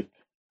relationship,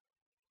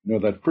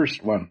 that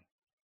first one.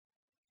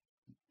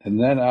 And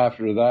then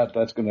after that,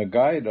 that's going to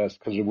guide us,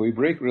 because if we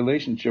break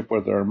relationship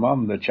with our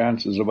mom, the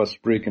chances of us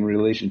breaking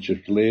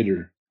relationships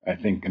later, I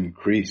think,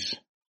 increase.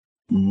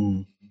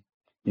 Mm.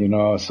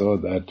 So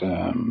that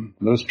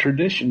those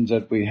traditions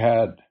that we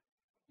had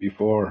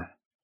before,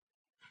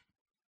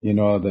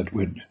 that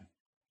would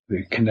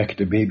connect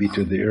the baby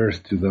to the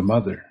earth, to the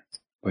mother,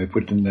 by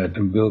putting that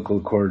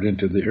umbilical cord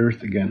into the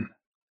earth again.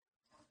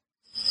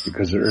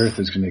 Because the earth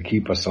is going to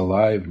keep us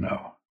alive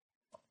now,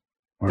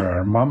 where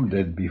our mom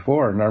did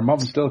before. And our mom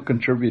still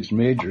contributes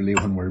majorly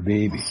when we're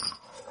babies.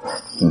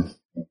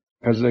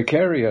 Because they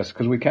carry us,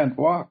 because we can't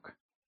walk.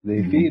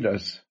 They feed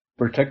us,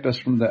 protect us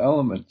from the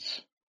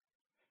elements,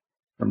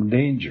 from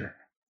danger.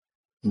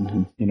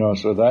 Mm-hmm.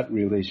 So that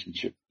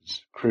relationship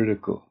is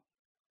critical.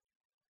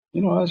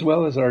 As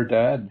well as our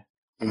dad.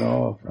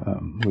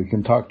 We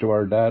can talk to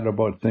our dad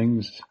about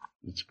things.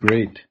 It's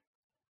great.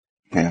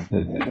 Yeah.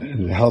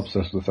 It helps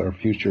us with our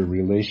future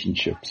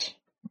relationships.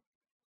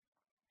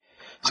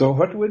 So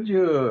what would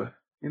you,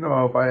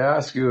 if I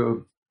ask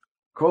you,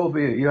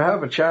 Colby, you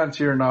have a chance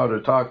here now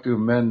to talk to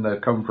men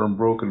that come from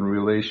broken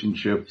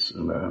relationships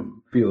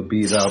and feel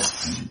beat up.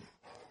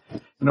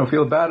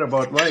 feel bad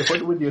about life,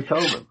 what would you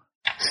tell them?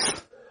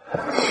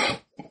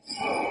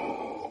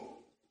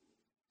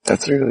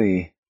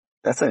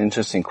 That's an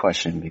interesting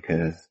question,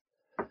 because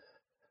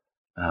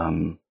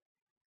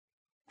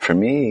for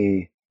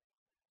me,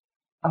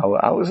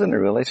 I was in a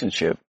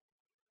relationship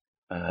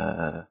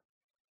a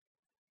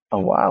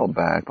while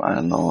back, I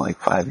don't know, like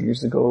 5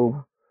 years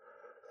ago,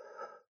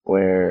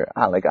 where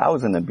I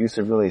was in an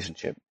abusive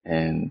relationship,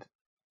 and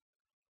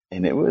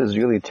it was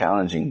really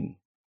challenging.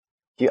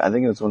 I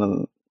think it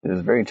was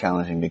very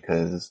challenging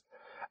because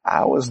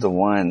I was the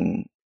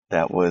one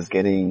that was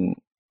getting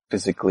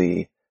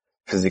physically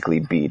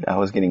beat. I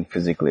was getting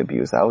physically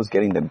abused. I was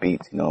getting the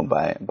beat,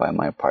 by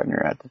my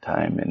partner at the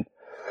time,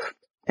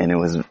 and that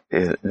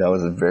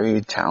was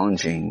very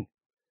challenging.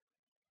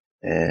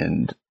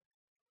 And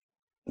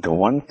the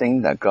one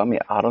thing that got me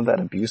out of that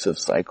abusive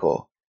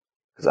cycle,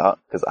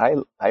 because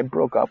I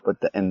broke up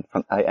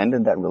I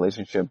ended that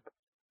relationship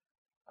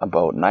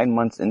about 9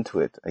 months into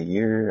it, a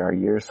year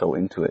or so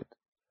into it,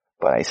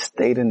 but I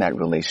stayed in that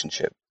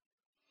relationship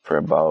for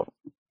about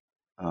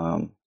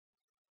a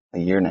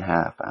year and a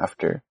half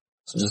after.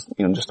 So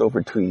just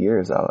over 2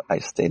 years, I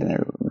stayed in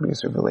an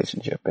abusive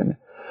relationship,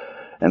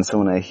 and so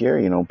when I hear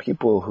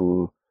people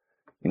who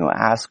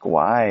ask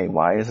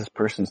why is this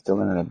person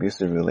still in an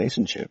abusive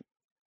relationship,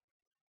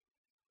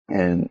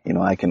 and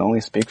I can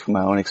only speak from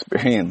my own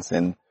experience,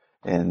 and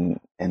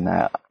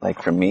that,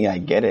 for me, I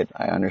get it.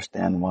 I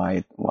understand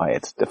why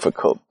it's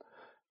difficult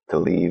to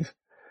leave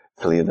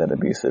that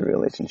abusive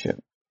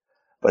relationship.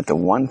 But the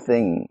one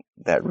thing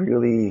that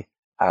really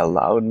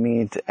allowed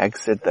me to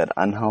exit that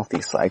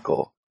unhealthy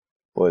cycle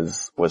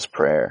was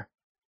prayer.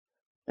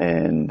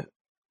 And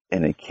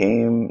it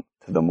came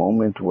to the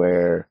moment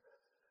where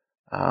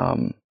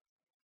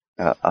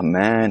a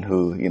man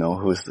who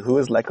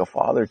was like a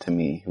father to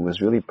me, who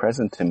was really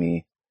present to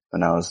me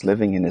when I was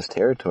living in his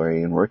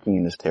territory and working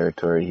in his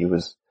territory.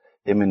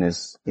 Him and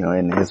his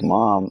his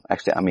mom,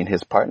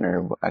 his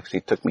partner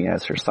actually took me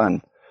as her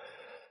son.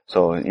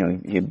 So,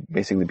 he'd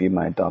basically be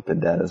my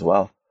adopted dad as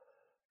well.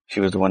 She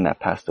was the one that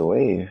passed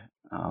away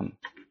a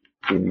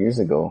few years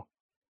ago.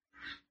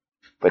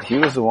 But he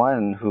was the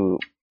one who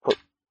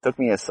took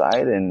me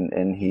aside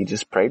and he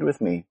just prayed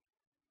with me.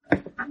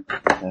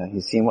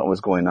 He seen what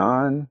was going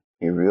on.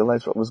 He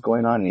realized what was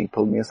going on, and he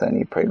pulled me aside and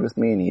he prayed with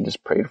me, and he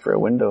just prayed for a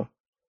window.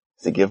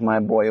 He said, give my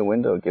boy a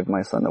window, give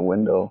my son a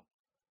window.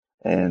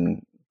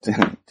 And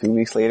 2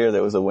 weeks later,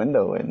 there was a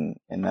window,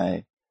 and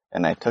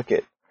I took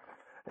it.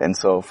 And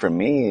so for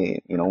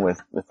me,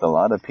 with a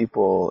lot of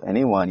people,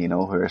 anyone,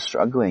 who are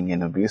struggling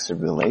in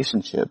abusive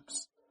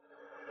relationships,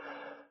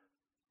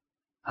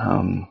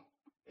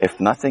 if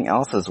nothing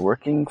else is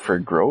working for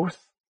growth,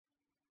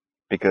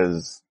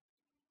 because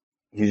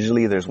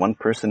usually there's one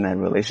person in that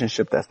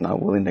relationship that's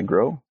not willing to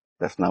grow,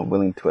 that's not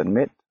willing to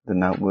admit, they're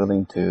not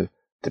willing to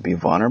be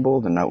vulnerable,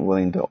 they're not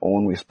willing to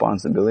own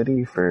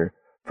responsibility for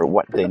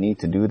what they need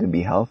to do to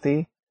be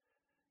healthy,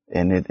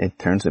 and it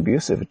turns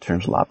abusive, it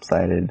turns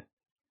lopsided.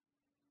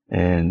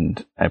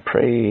 And I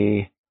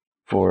pray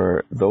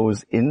for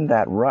those in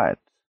that rut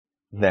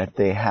that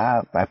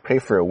I pray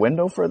for a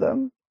window for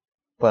them,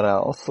 but I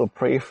also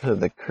pray for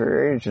the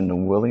courage and the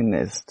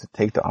willingness to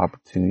take the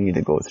opportunity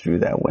to go through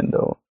that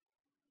window,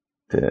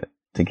 to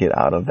get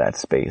out of that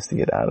space, to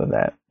get out of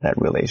that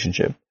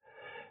relationship.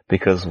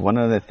 Because one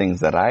of the things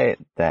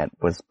that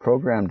was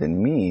programmed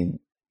in me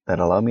that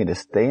allowed me to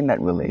stay in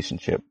that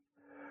relationship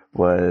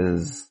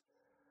was,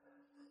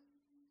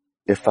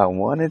 if I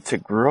wanted to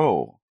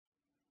grow,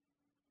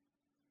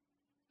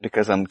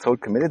 because I'm so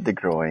committed to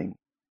growing,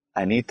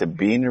 I need to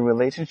be in a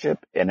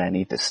relationship and I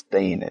need to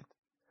stay in it.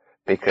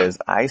 Because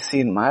I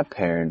seen my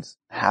parents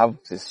have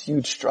this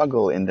huge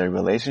struggle in their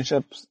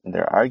relationships, in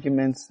their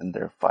arguments, in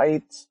their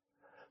fights,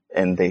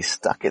 and they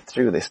stuck it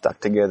through. They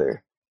stuck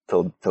together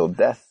till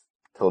death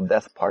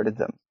parted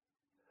them.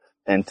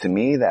 And to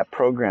me, that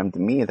programmed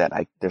me that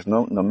there's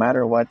no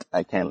matter what,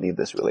 I can't leave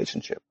this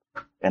relationship.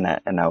 And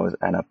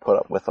I put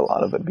up with a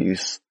lot of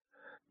abuse.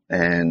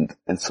 And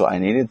so I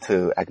needed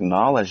to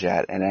acknowledge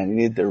that, and I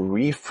needed to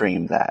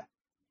reframe that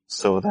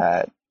so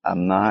that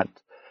I'm not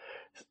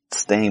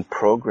staying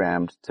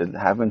programmed to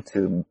having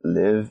to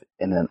live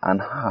in an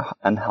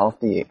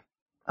unhealthy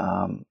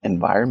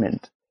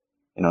environment,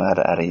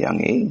 at a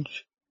young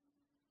age.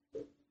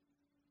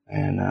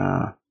 And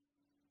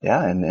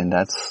and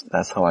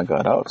that's how I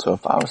got out. So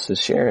if I was to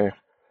share,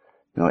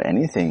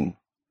 anything,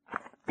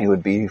 it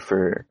would be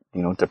for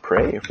to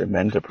pray, for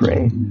men to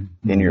pray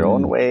in your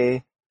own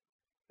way,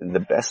 the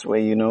best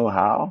way you know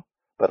how,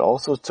 but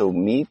also to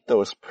meet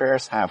those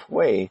prayers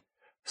halfway,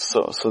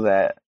 so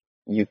that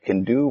you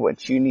can do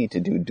what you need to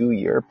do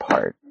your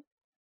part,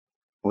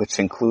 which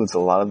includes a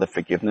lot of the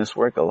forgiveness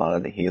work, a lot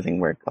of the healing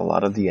work, a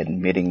lot of the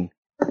admitting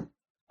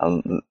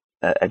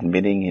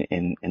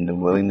in the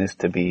willingness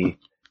to be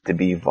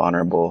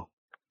vulnerable,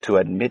 to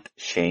admit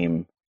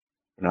shame.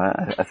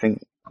 I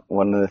think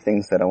one of the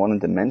things that I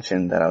wanted to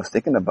mention that I was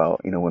thinking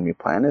about, when we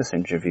planned this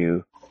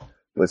interview,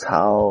 was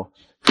how,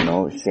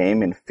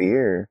 shame and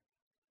fear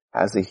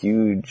has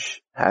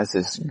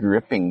this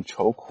gripping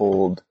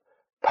chokehold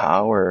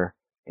power,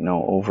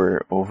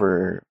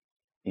 over,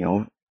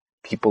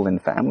 people in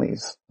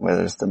families,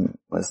 whether it's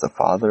the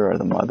father or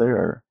the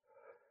mother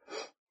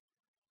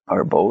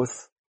or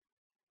both.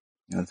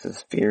 It's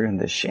this fear and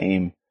this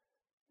shame.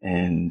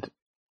 And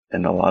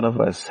a lot of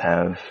us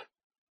have,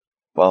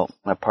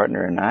 my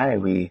partner and I,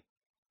 we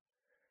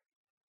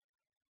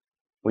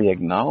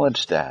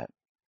acknowledge that.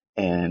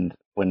 And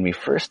when we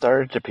first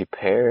started to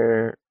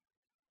prepare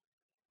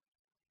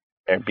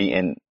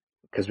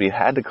because we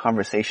had the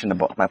conversation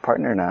about, my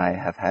partner and I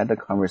have had the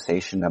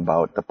conversation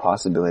about the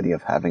possibility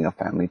of having a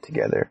family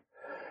together.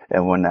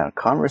 And when that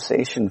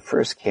conversation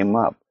first came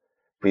up,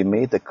 we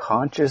made the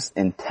conscious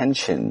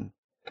intention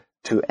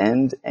to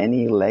end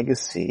any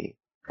legacy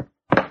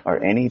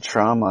or any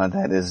trauma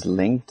that is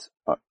linked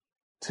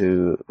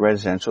to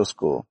residential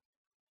school.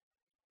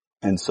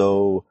 And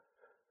so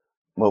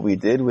what we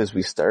did was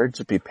we started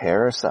to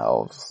prepare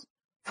ourselves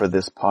for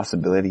this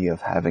possibility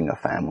of having a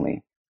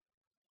family.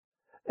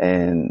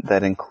 And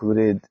that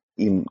included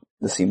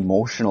this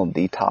emotional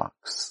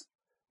detox.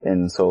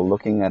 And so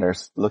looking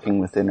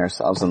within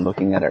ourselves and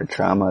looking at our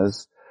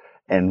traumas.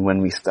 And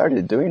when we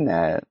started doing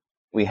that,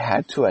 we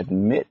had to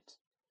admit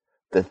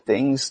the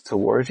things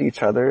towards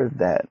each other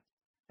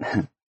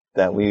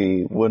that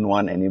we wouldn't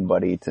want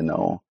anybody to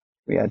know.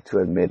 We had to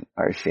admit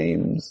our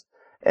shames.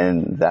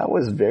 And that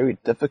was very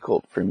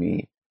difficult for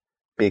me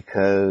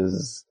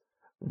because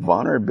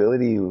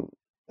vulnerability,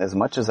 as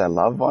much as I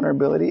love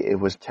vulnerability, it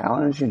was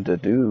challenging to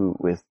do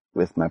with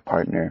my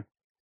partner.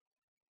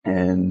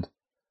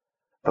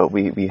 But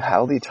we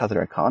held each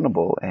other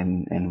accountable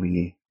and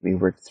we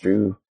worked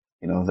through,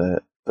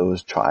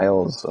 those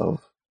trials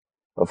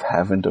of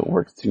having to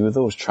work through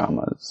those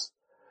traumas.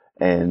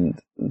 And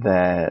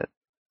that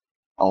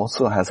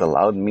also has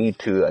allowed me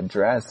to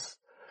address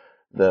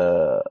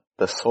the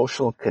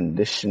social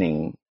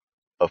conditioning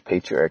of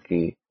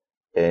patriarchy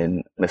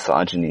and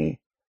misogyny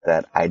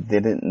that I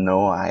didn't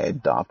know I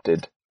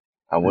adopted.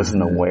 I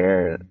wasn't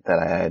aware that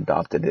I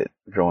adopted it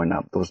growing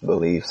up, those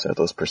beliefs or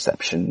those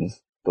perceptions,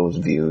 those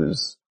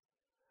views.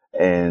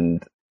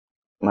 And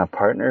my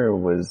partner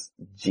was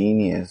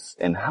genius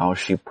in how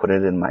she put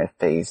it in my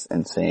face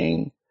and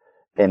saying,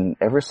 and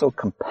ever so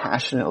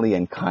compassionately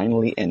and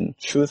kindly and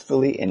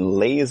truthfully and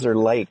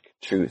laser-like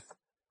truth,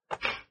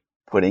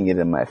 putting it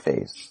in my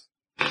face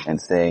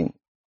and saying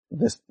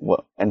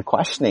and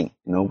questioning,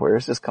 where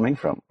is this coming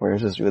from? Where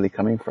is this really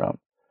coming from?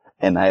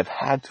 And I've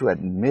had to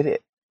admit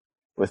it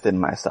within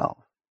myself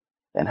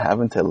and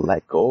having to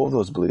let go of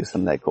those beliefs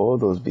and let go of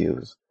those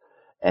views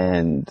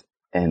and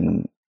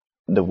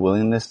the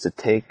willingness to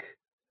take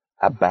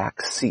a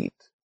back seat.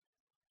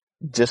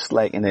 Just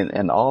like,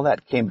 and all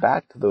that came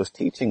back to those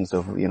teachings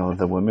of,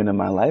 the women in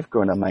my life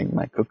growing up, my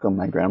kukum,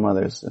 my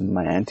grandmothers and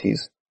my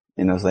aunties.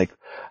 It's like,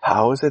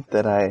 how is it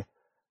that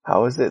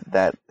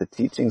the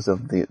teachings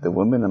of the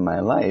women in my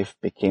life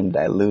became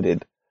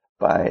diluted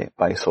by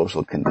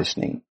social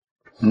conditioning?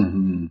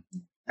 Mm-hmm.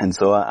 And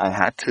so I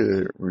had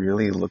to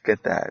really look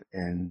at that,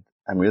 and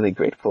I'm really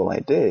grateful I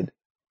did,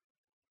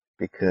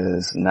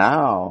 because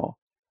now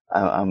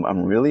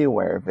I'm really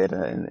aware of it,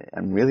 and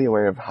I'm really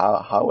aware of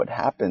how it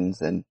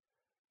happens.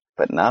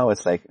 But now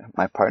it's like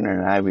my partner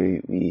and I,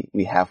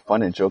 we have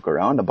fun and joke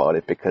around about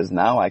it, because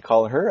now I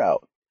call her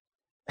out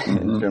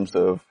in terms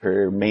of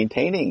her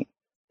maintaining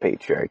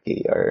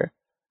patriarchy or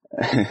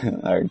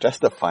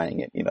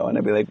justifying it, and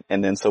I'd be like,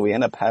 and then so we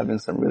end up having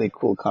some really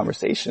cool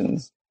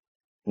conversations,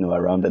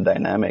 around the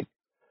dynamic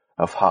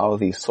of how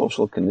these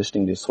social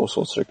conditioning, these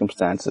social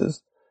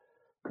circumstances,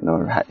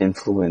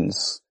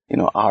 influence,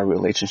 our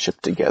relationship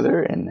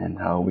together and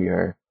how we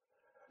are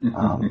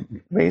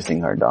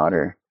raising our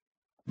daughter.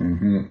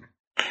 Mm-hmm.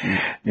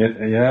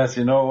 Yes,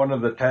 one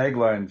of the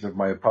taglines of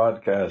my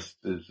podcast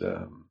is,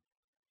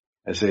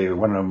 I say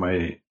one of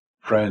my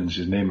friends,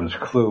 his name is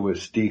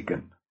Clovis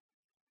Deacon.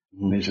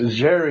 And he says,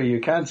 Jerry,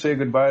 you can't say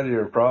goodbye to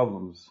your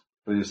problems,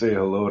 but you say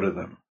hello to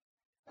them.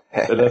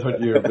 So that's what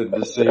you've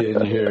been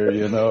saying here,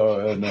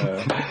 and,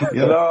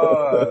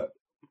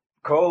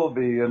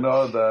 Colby,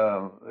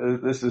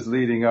 this is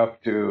leading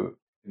up to,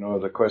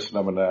 the question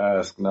I'm going to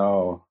ask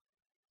now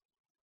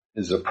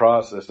is a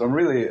process. I'm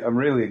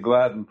really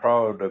glad and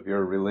proud of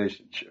your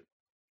relationship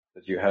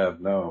that you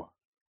have now.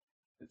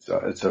 It's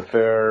a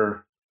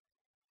fair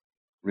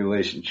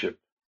relationship.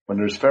 When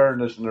there's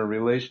fairness in a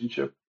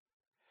relationship,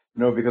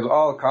 because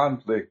all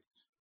conflict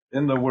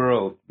in the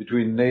world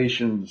between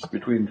nations,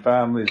 between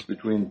families,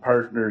 between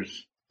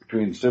partners,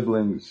 between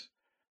siblings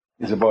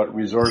is about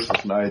resources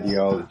and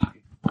ideology.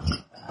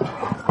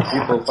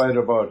 People fight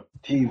about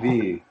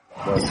TV,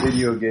 about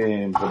video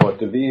games, about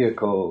the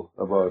vehicle,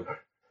 about,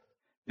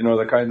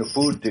 the kind of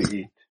food to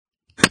eat.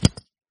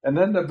 And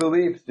then the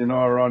beliefs,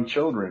 around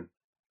children.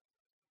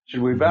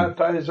 Should we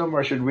baptize them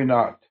or should we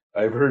not?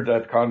 I've heard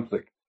that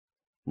conflict,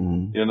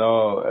 and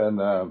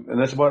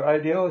it's about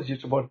ideology,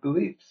 it's about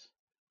beliefs.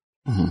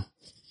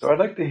 So I'd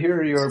like to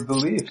hear your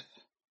beliefs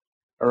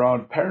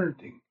around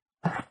parenting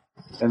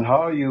and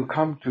how you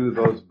come to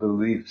those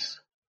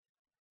beliefs.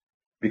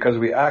 Because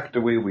we act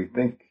the way we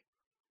think,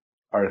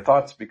 our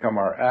thoughts become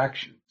our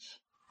actions.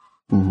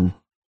 Mm-hmm.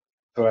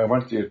 So I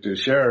want you to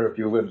share, if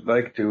you would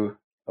like to,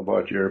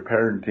 about your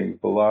parenting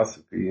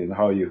philosophy and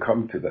how you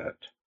come to that.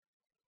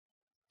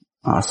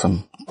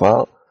 Awesome.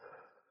 Well,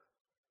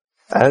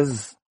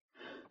 as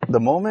the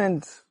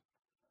moment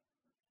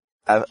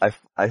I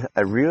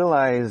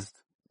realized,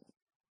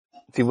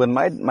 see, when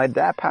my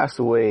dad passed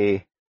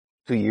away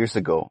 2 years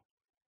ago,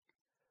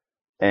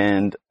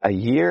 and a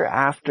year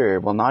after,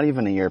 well, not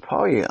even a year,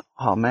 probably,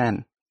 oh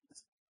man,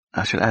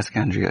 I should ask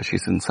Andrea,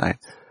 she's inside.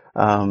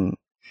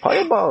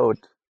 Probably about,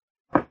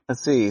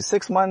 let's see,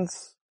 6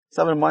 months,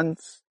 7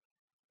 months,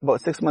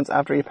 about 6 months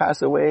after he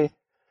passed away,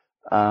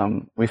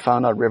 we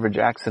found out River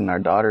Jackson, our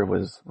daughter,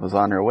 was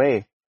on her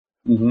way.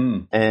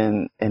 Mm-hmm.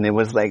 And it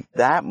was like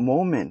that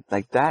moment,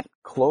 like that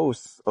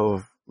close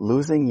of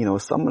losing,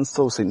 someone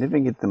so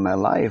significant in my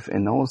life,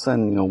 and all of a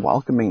sudden,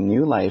 welcoming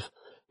new life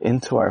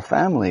into our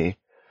family,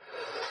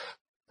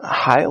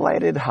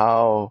 highlighted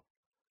how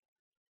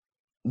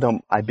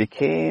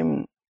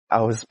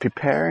I was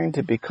preparing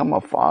to become a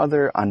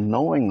father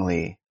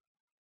unknowingly.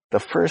 The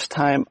first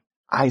time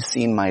I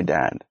seen my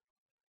dad,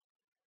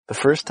 the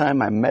first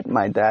time I met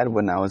my dad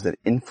when I was an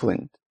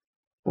infant,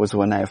 was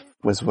when I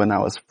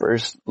was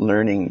first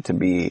learning to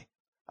be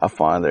a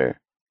father,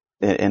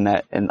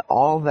 and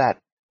all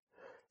that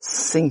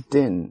sinked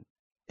in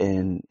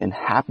and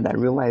happened. That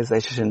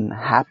realization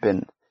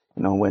happened,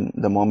 when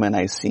the moment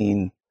I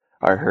seen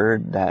or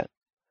heard that,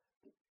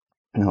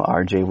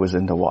 RJ was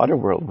in the water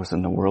world, was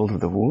in the world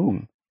of the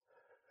womb,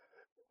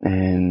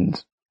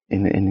 and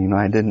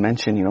I did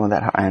mention,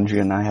 that how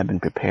Andrea and I have been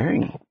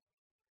preparing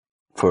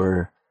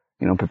for,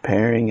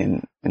 preparing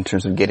in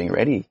terms of getting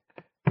ready,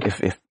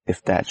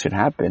 if that should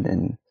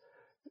happen,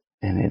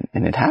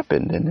 and it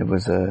happened, and it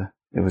was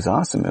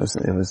awesome.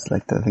 It was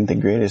like, I think, the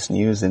greatest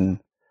news in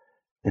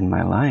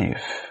my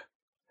life.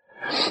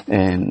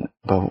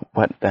 But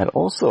what that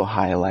also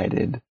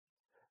highlighted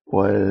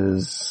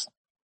was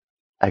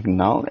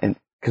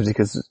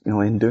because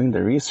in doing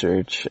the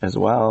research as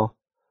well,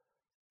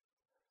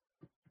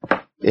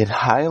 it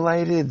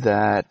highlighted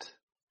that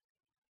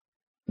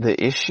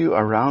the issue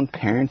around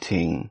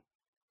parenting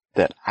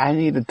that I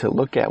needed to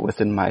look at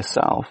within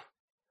myself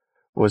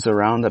was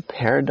around a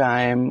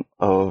paradigm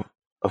of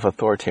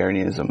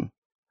authoritarianism,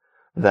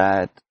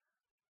 that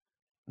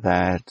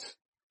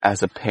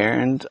as a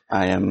parent,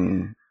 I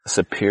am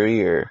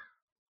superior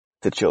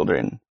to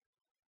children,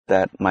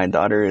 that my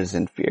daughter is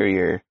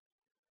inferior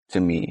to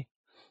me.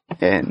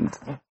 And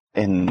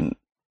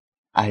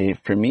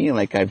for me,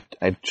 like,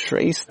 I've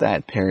traced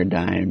that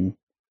paradigm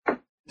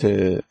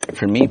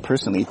for me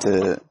personally,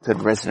 to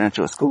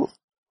residential school.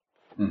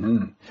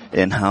 Mm-hmm.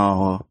 And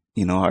how,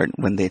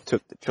 when they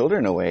took the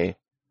children away,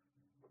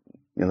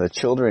 the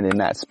children in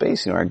that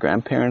space, our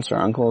grandparents, our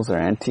uncles, our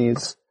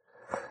aunties,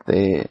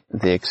 they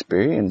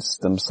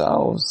experienced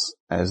themselves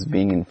as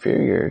being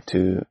inferior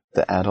to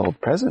the adult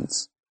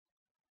presence,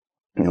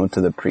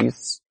 to the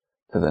priests,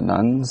 to the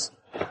nuns.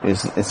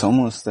 It's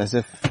almost as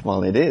if,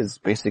 well, it is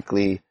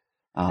basically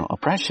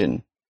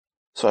oppression.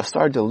 So I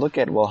started to look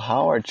at, well,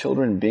 how are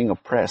children being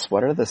oppressed?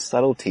 What are the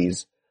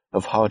subtleties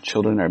of how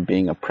children are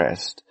being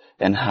oppressed?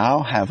 And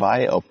how have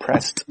I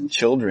oppressed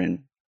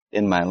children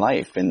in my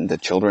life, and the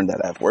children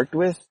that I've worked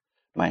with,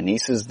 my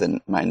nieces,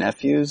 my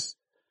nephews?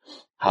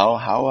 How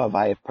have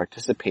I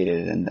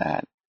participated in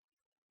that?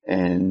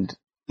 And,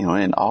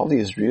 and all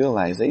these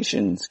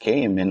realizations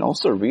came, and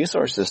also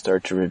resources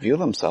start to reveal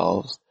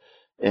themselves,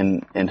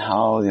 and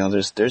how,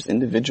 there's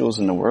individuals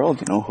in the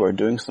world, who are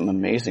doing some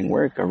amazing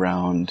work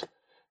around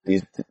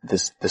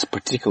this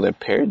particular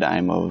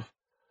paradigm of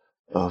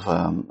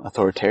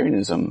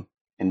authoritarianism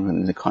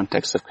in the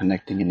context of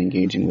connecting and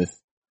engaging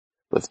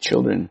with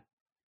children.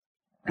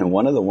 And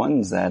one of the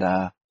ones that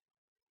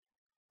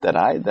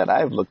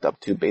I've looked up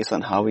to based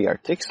on how he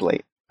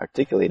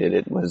articulated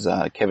it was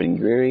Kevin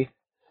Greery,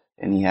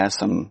 and he has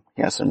some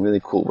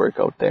really cool work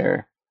out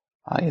there.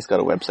 He's got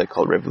a website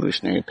called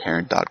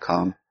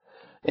revolutionaryparent.com,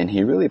 and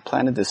he really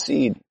planted the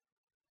seed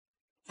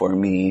for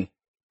me,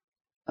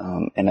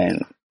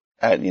 and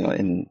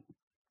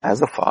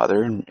as a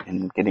father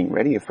and getting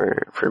ready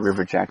for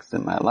River Jackson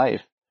in my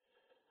life,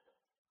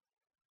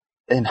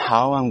 and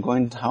how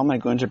am I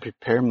going to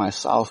prepare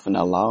myself and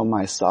allow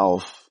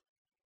myself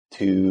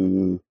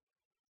to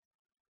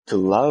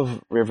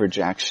love River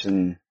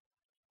Jackson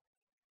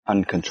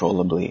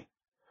uncontrollably.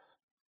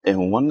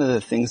 And one of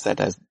the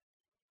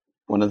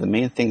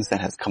main things that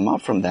has come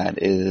up from that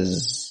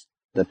is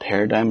the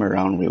paradigm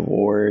around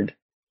reward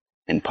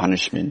and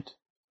punishment.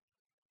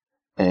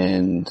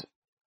 And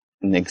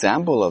an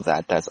example of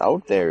that that's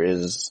out there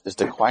is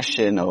the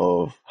question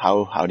of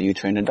how do you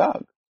train a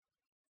dog?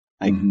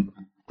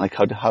 Like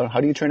how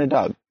do you train a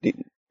dog?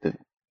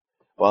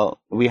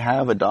 Well, we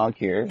have a dog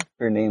here.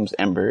 Her name's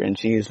Ember, and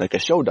she's like a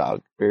show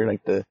dog. We're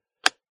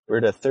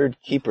the third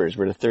keepers.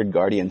 We're the third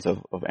guardians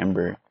of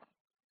Ember.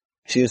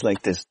 She's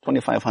like this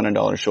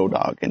 $2,500 show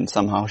dog, and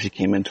somehow she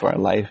came into our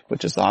life,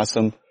 which is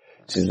awesome.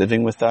 She's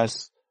living with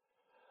us,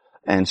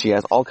 and she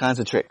has all kinds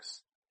of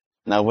tricks.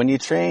 Now, when you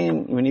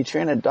train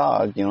a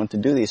dog, to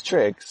do these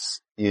tricks,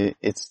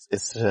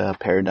 it's a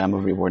paradigm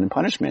of reward and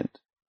punishment.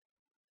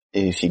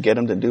 If you get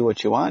them to do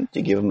what you want,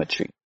 you give them a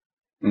treat.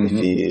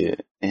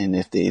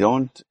 If they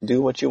don't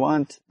do what you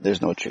want,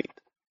 there's no treat.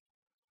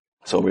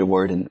 So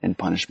reward and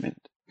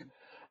punishment.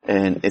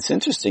 And it's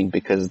interesting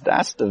because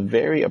that's the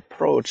very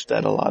approach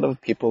that a lot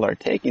of people are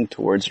taking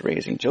towards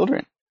raising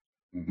children.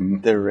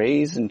 Mm-hmm. They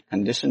raise and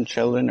condition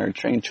children or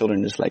train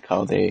children just like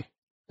how they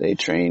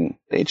train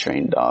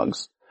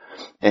dogs.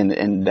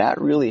 And that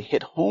really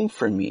hit home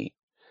for me.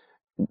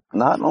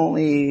 Not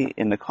only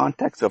in the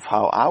context of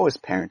how I was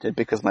parented,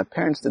 because my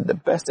parents did the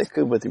best they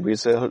could with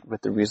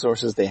the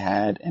resources they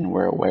had and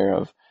were aware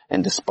of.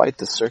 And despite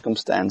the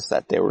circumstance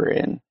that they were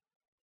in,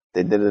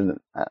 they did it,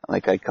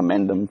 like I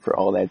commend them for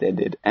all that they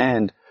did.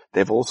 And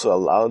they've also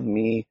allowed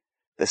me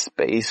the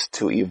space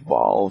to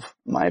evolve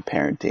my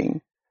parenting.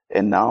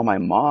 And now my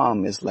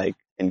mom is like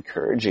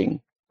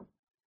encouraging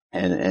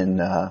and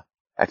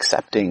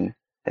accepting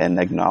and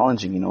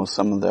acknowledging,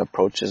 some of the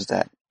approaches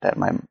that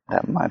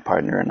my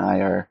partner and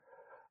I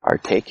are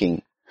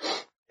taking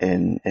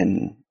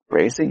in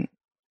raising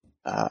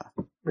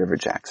River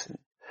Jackson.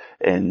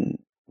 And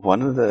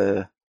one of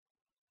the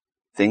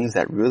things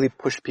that really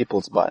pushed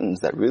people's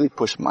buttons, that really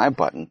pushed my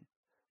button,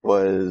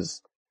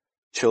 was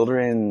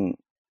children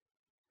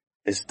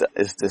is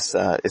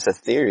a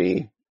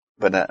theory,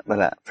 but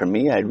for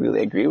me, I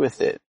really agree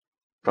with it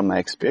from my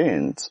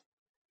experience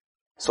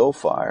so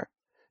far,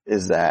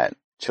 is that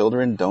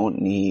children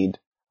don't need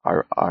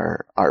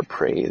our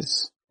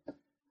praise.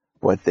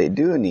 What they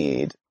do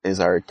need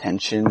is our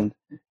attention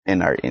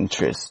and our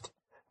interest.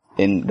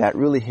 And that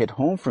really hit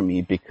home for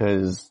me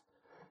because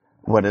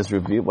what was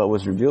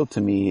revealed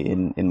to me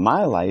in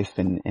my life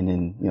and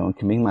in,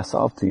 committing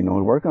myself to,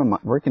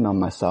 working on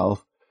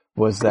myself,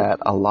 was that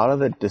a lot of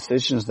the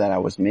decisions that I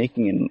was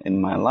making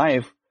in my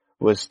life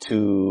was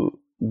to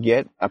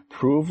get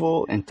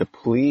approval and to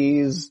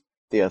please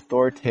the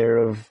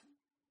authoritative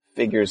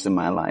figures in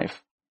my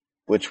life,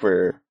 which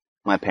were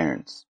my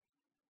parents.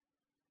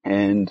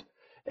 And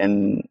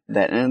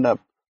that ended up,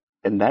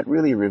 and that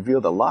really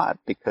revealed a lot,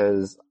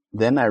 because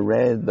then I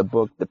read the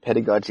book, The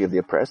Pedagogy of the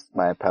Oppressed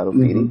by Paulo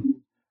Freire. Mm-hmm.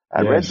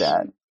 I read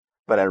that,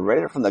 but I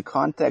read it from the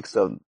context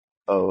of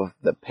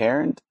the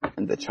parent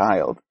and the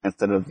child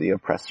instead of the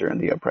oppressor and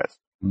the oppressed.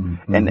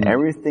 Mm-hmm. And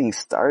everything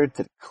started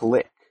to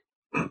click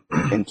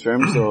in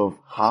terms of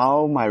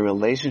how my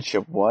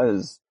relationship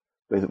was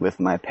with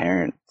my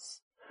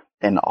parents.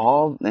 And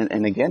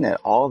again,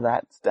 all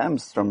that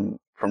stems from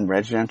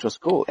residential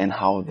school and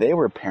how they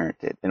were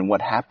parented and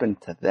what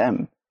happened to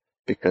them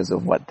because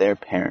of what their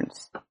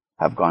parents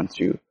have gone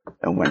through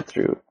and went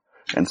through.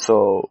 And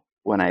so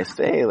when I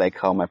say like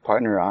how my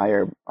partner and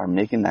I are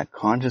making that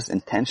conscious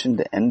intention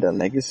to end the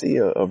legacy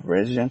of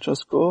residential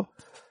school,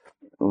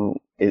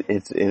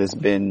 it has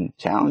been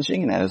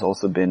challenging, and it has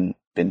also been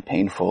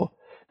painful,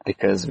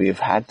 because we've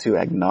had to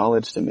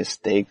acknowledge the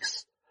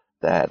mistakes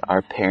that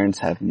our parents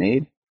have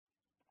made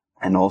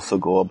and also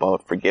go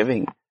about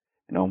forgiving,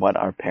 what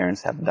our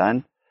parents have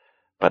done,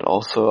 but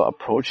also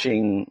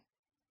approaching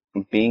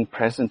being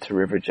present to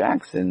River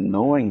Jackson,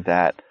 knowing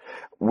that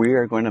we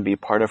are going to be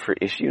part of her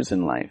issues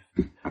in life,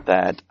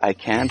 that I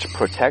can't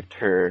protect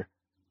her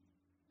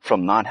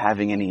from not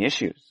having any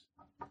issues,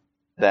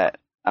 that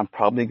I'm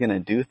probably going to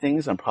do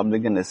things, I'm probably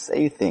going to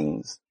say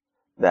things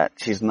that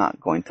she's not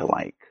going to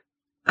like.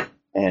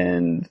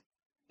 And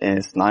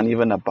it's not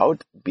even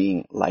about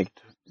being liked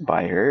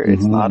by her. Mm-hmm.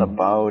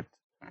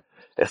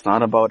 It's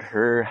not about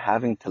her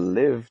having to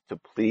live to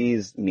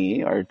please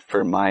me or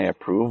for my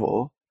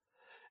approval.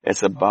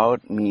 It's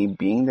about me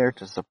being there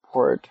to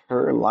support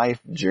her life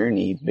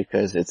journey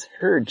because it's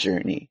her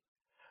journey.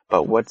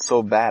 But what's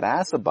so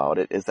badass about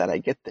it is that I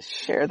get to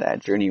share that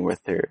journey with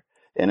her.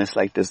 And it's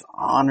like this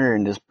honor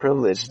and this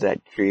privilege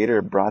that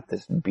Creator brought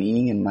this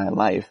being in my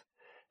life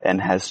and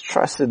has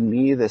trusted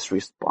me this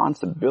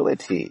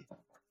responsibility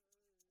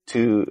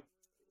to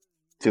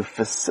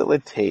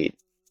facilitate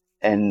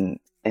and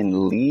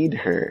lead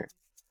her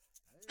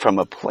from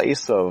a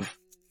place of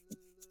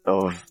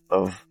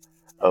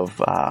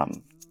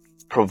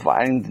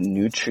providing the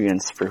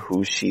nutrients for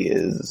who she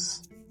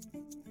is.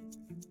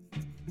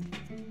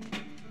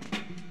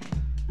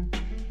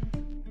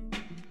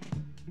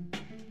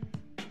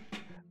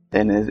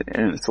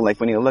 And so like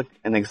when you look,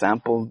 an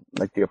example,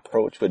 like the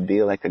approach would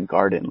be like a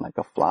garden, like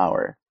a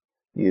flower.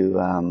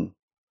 You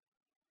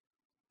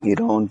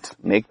don't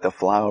make the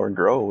flower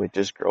grow, it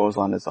just grows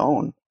on its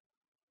own.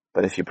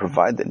 But if you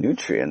provide the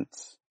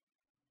nutrients,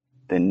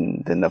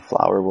 then the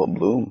flower will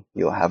bloom.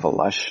 You'll have a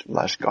lush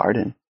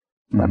garden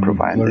by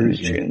providing the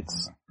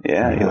nutrients.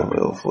 Yeah,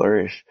 it'll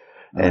flourish.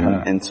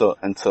 And so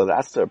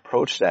that's the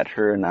approach that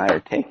her and I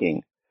are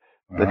taking.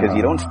 Because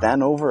you don't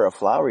stand over a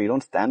flower, you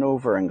don't stand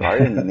over a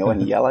garden,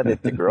 and yell at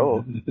it to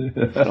grow.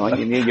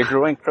 You're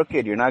growing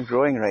crooked, you're not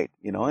growing right.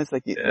 It's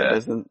like,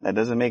 that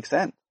doesn't make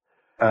sense.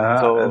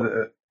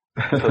 So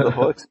the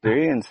whole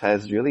experience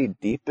has really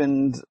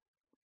deepened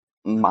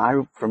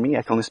for me,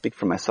 I can only speak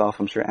for myself.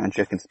 I'm sure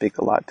Andrea can speak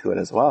a lot to it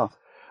as well.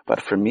 But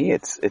for me,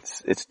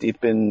 it's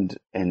deepened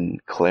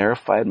and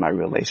clarified my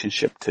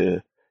relationship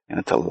to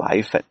to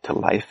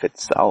life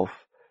itself,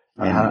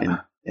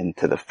 and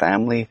to the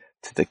family,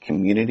 to the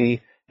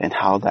community, and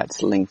how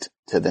that's linked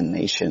to the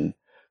nation.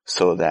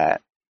 So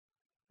that,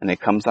 and it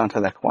comes down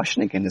to that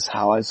question again, is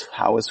how is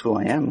who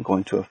I am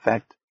going to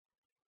affect,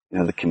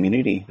 the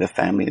community, the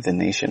family, the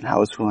nation?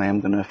 How is who I am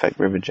going to affect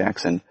River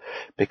Jackson?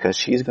 Because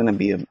she's going to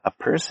be a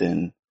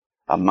person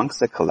amongst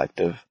the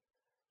collective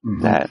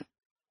that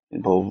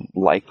will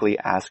likely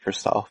ask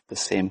herself the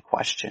same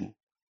question.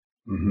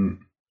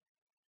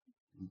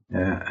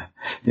 Yeah.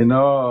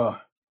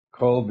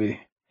 Colby,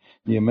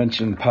 you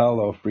mentioned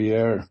Paulo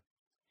Freire,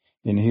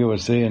 and he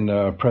was saying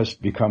the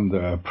oppressed become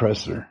the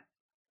oppressor.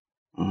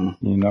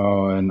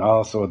 And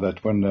also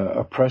that when the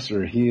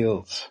oppressor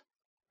heals,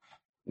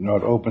 it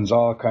opens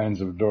all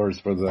kinds of doors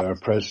for the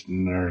oppressed,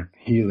 and their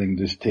healing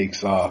just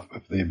takes off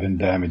if they've been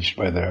damaged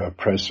by the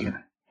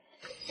oppressor.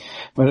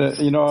 But,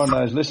 and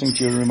I was listening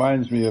to you, it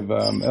reminds me of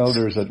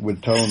elders that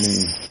would tell me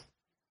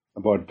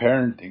about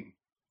parenting.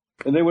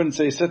 And they wouldn't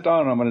say, sit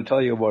down, I'm going to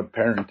tell you about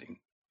parenting.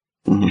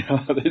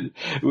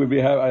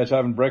 I was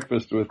having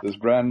breakfast with this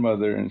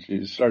grandmother, and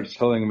she starts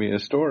telling me a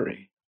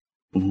story.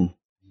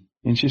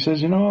 And she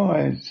says,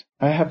 I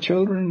have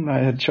children. I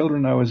had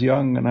children. I was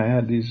young, and I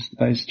had these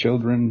nice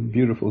children,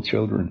 beautiful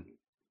children.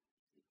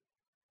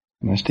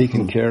 And I was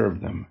taking care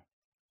of them.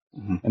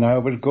 And I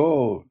would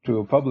go to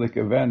a public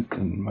event,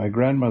 and my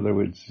grandmother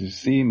would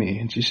see me,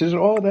 and she says,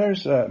 oh,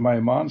 there's my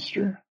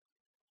monster.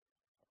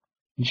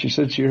 And she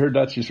said she heard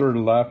that. She sort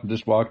of laughed and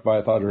just walked by.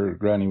 I thought her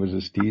granny was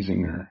just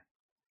teasing her.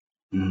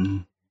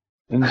 And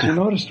she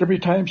noticed every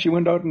time she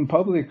went out in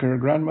public, her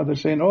grandmother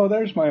saying, oh,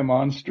 there's my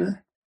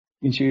monster.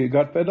 And she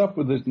got fed up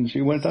with it, and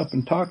she went up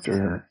and talked to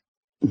her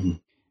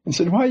and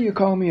said, why you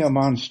call me a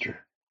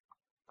monster?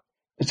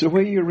 It's the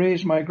way you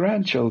raise my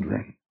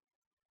grandchildren.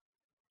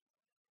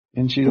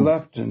 And she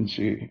left, and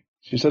she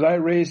said, I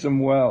raised them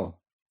well.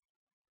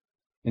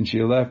 And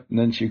she left, and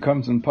then she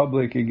comes in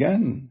public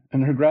again,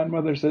 and her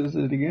grandmother says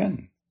it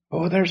again.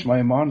 Oh, there's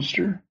my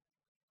monster.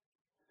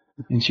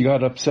 And she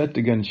got upset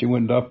again. She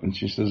went up and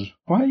she says,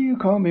 why do you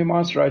call me a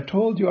monster? I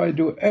told you I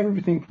do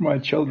everything for my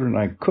children.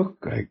 I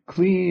cook, I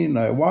clean,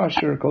 I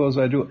wash their clothes.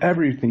 I do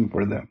everything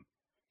for them.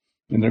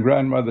 And the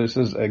grandmother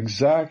says,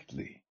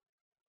 exactly.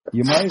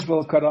 You might as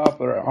well cut off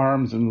their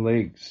arms and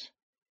legs.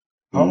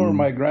 How are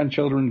my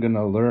grandchildren going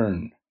to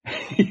learn?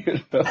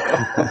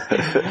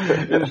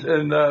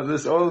 And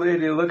this old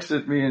lady looks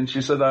at me and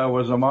she said I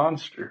was a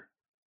monster.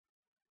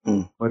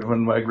 But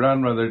when my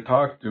grandmother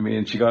talked to me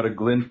and she got a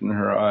glint in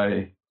her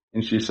eye,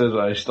 and she says,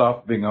 I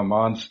stopped being a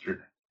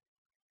monster.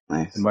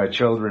 Nice. And my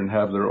children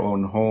have their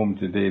own home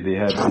today. They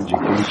have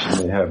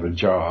education. They have a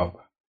job.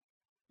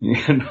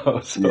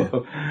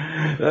 So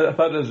I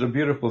thought it was a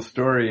beautiful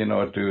story,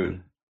 to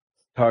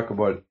talk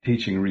about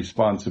teaching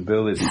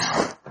responsibility.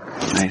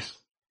 Nice.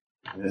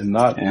 And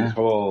not this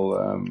whole,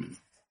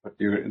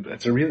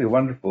 it's a really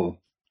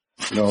wonderful,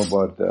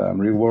 about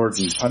reward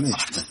and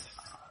punishment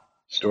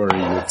story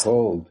you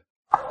told.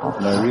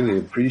 And I really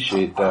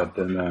appreciate that.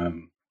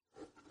 And,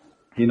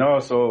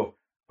 so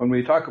when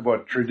we talk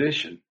about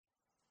tradition,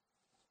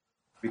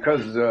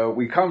 because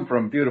we come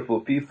from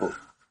beautiful people,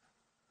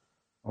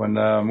 when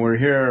we're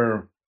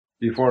here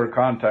before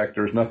contact,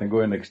 there's nothing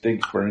going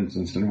extinct, for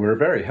instance, and we're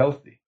very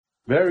healthy,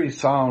 very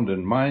sound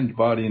in mind,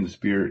 body, and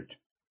spirit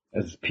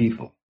as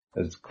people,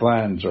 as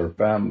clans or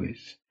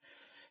families.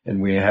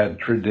 And we had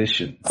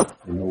tradition.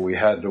 We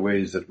had the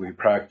ways that we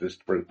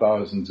practiced for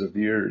thousands of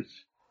years.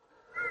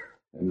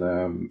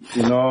 And,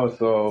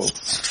 so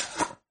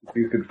if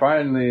you could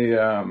finally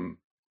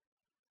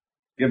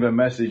give a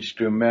message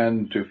to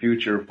men, to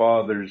future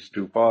fathers,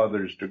 to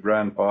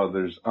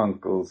grandfathers,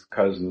 uncles,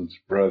 cousins,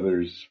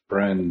 brothers,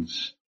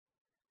 friends,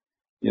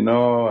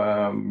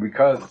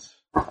 because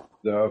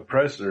the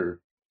oppressor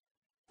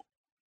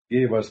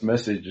gave us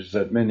messages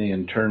that many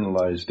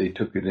internalized, they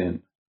took it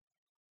in.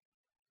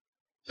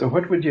 So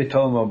what would you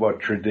tell them about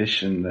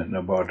tradition and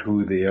about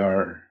who they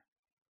are?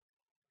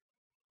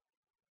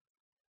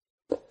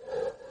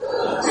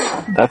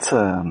 That's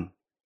a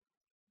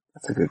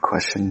good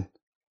question.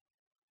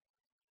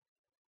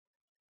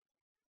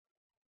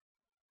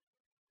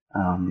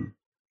 Can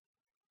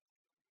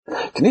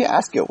you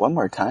ask it one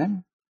more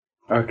time?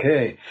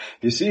 Okay.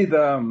 You see,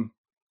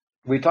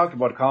 we talked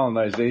about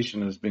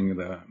colonization as being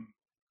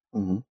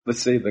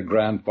let's say the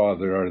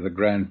grandfather or the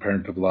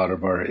grandparent of a lot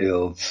of our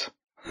ills.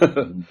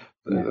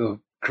 The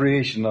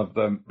creation of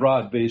the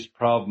broad-based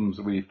problems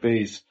we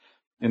face.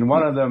 And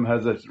one of them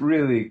has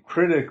really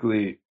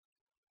critically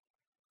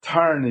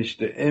tarnished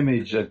the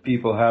image that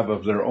people have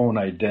of their own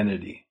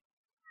identity,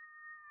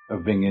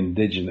 of being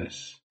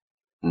indigenous.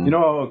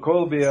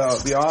 Colby,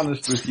 I'll be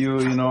honest with you,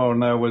 when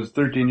I was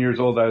 13 years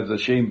old, I was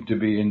ashamed to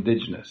be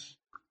indigenous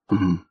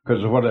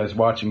because of what I was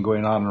watching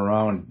going on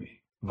around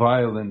me.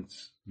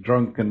 Violence,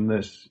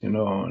 drunkenness,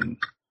 and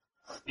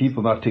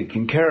people not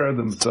taking care of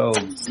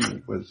themselves.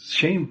 It was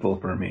shameful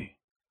for me.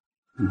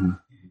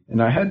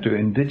 And I had to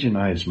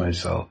indigenize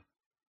myself.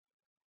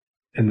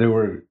 And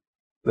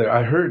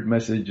I heard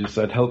messages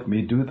that helped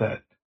me do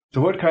that. So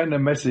what kind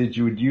of message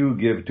would you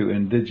give to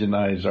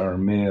indigenize our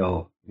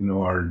male,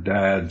 our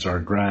dads, our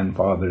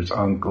grandfathers,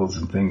 uncles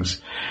and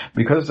things?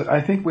 Because I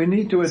think we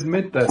need to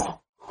admit that,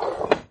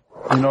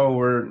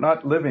 we're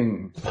not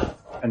living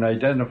an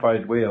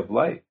identified way of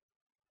life.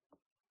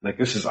 Like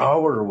this is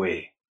our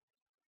way.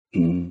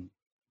 Mm.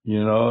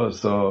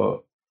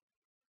 So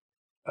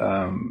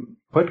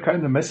what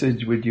kind of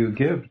message would you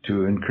give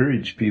to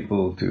encourage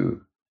people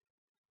to,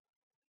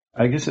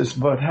 I guess it's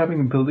about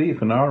having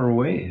belief in our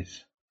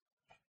ways.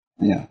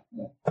 Yeah.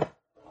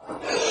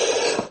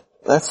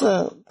 That's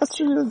a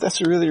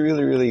really,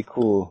 really, really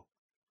cool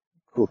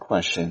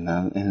question.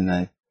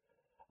 And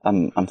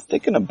I'm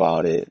thinking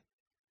about it.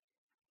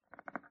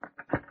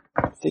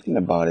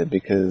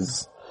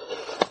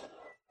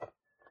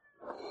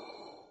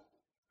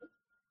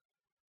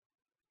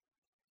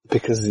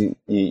 Because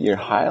you're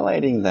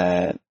highlighting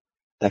that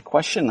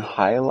question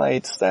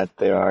highlights that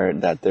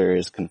there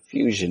is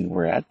confusion.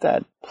 We're at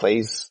that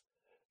place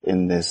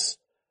in this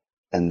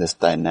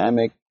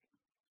dynamic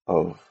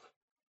of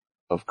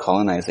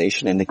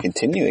colonization and the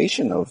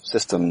continuation of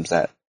systems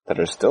that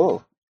are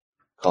still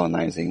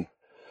colonizing.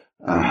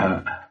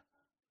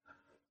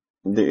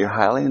 You're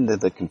highlighting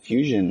the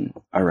confusion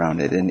around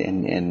it,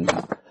 and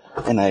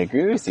I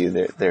agree with you.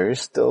 There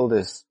is still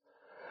this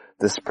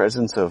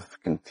presence of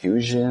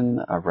confusion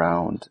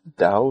around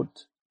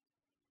doubt,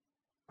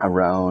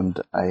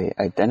 around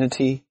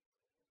identity,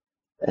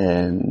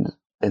 and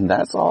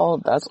that's all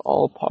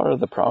part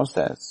of the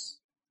process.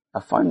 I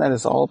find that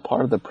is all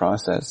part of the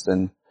process,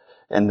 and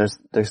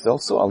there's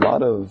also a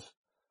lot of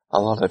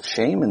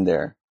shame in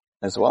there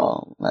as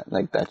well,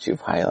 like that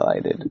you've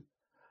highlighted.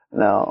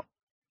 Now,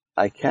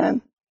 I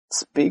can't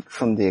speak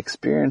from the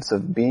experience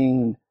of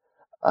being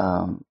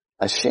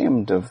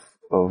ashamed of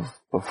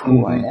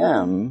who I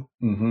am,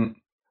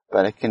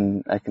 but I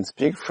can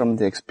speak from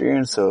the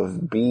experience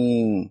of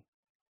being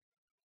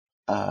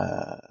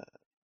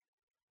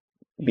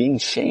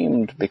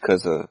shamed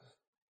because of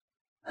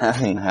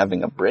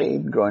having a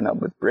braid, growing up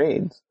with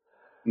braids,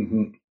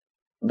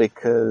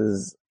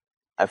 because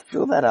I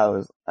feel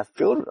privileged.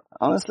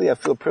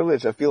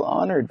 I feel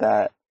honored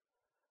that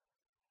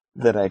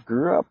I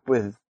grew up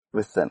with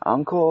an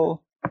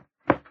uncle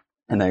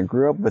and I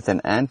grew up with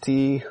an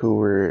auntie who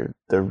were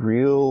the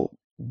real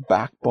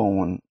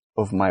backbone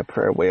of my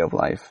prayer way of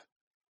life.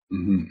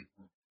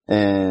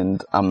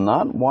 And I'm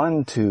not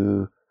one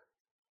to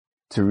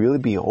really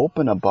be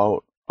open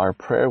about our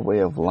prayer way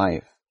of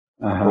life.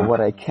 But what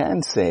I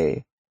can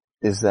say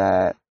is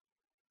that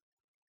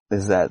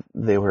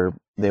they were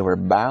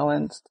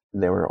balanced,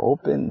 they were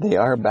open, they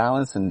are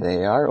balanced and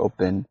they are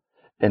open.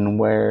 And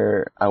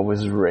where I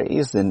was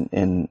raised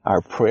in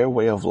our prayer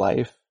way of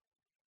life,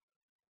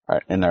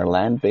 in our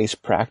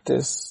land-based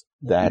practice,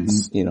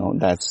 that's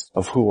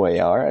of who we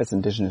are as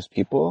Indigenous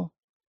people.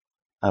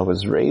 I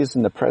was raised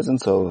in the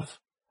presence of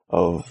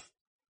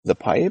the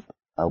pipe.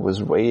 I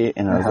was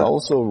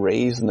also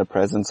raised in the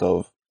presence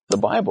of the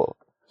Bible.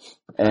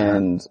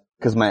 And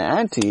because my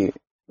auntie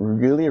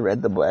really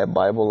read the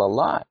Bible a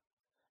lot.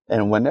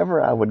 And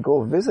whenever I would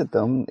go visit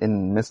them in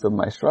the midst of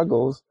my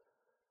struggles,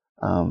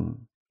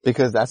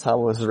 because that's how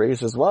I was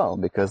raised as well,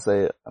 because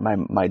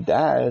my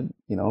dad,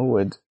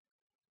 my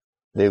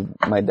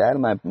dad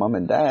and my mom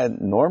and dad,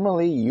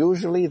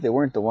 usually they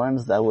weren't the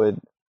ones that would,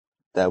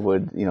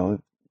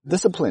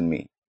 discipline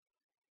me.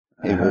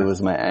 It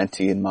was my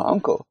auntie and my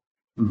uncle,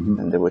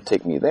 and they would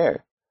take me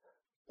there.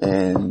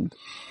 And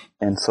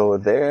so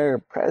their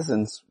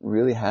presence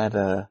really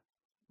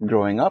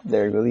growing up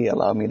there really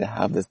allowed me to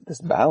have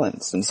this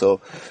balance. And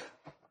so,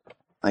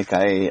 like,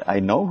 I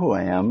know who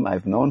I am,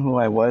 I've known who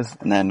I was,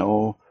 and I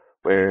know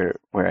where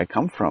I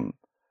come from.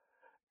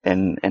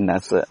 And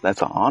that's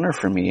an honor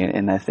for me.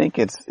 And I think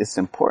it's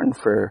important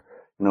for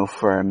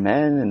our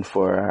men and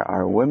for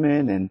our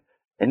women and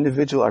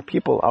our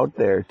people out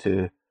there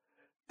to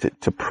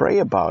pray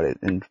about it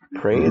and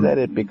pray that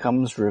it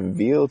becomes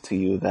revealed to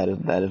you, that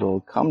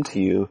it'll come to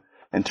you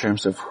in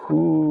terms of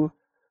who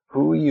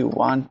you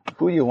want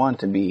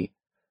to be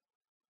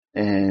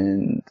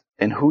and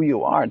who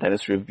you are, that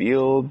it's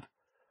revealed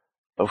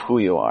of who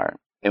you are.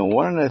 And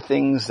one of the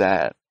things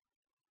that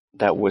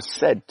was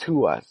said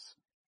to us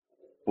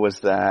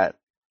was that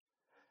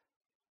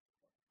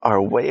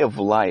our way of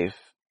life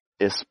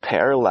is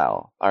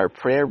parallel. Our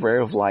prayer way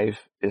of life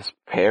is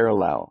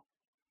parallel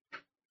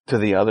to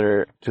the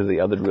other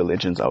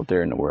religions out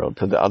there in the world,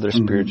 to the other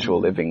spiritual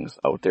livings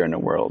out there in the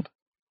world.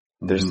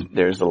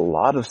 There's a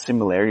lot of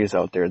similarities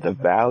out there. The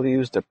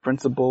values, the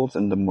principles,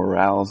 and the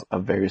morals are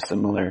very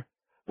similar.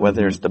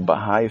 Whether it's the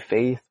Baha'i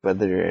faith,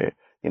 whether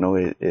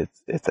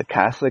it's a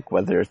Catholic,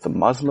 whether it's a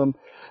Muslim,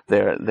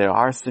 there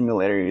are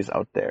similarities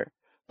out there.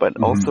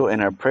 But also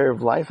in our prayer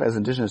of life as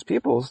Indigenous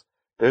peoples,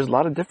 there's a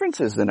lot of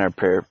differences in our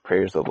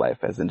prayers of life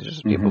as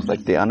Indigenous peoples.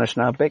 Like the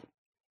Anishinaabe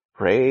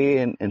pray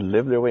and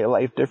live their way of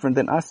life different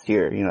than us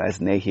here, as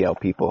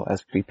Nehiyaw people,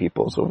 as Cree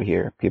peoples over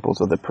here,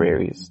 peoples of the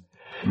prairies.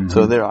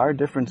 So there are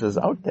differences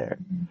out there.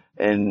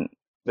 But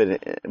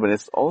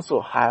it's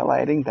also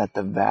highlighting that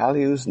the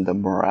values and the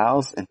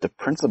morals and the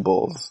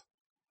principles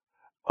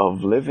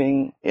of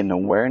living in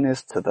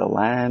awareness to the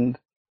land,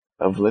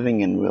 of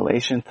living in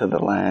relation to the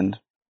land,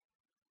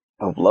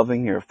 of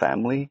loving your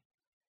family,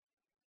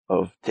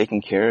 of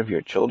taking care of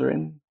your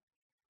children,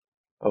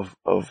 of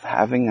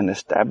having an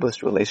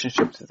established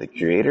relationship to the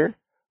Creator,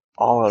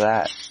 all of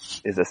that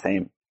is the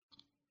same.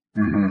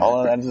 Mm-hmm. All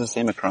of that is the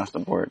same across the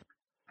board.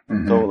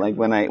 Mm-hmm. So like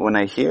when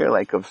I hear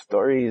like of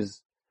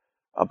stories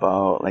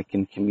about like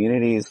in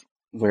communities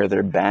where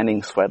they're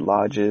banning sweat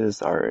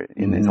lodges or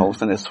in all of a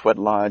sudden a sweat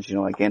lodge,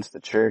 against the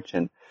church,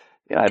 and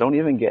I don't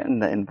even get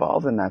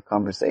involved in that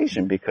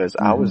conversation because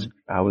I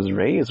was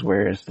raised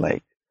where it's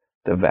like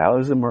the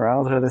values and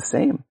morals are the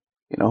same.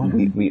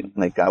 We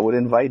like I would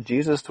invite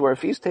Jesus to our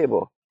feast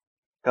table.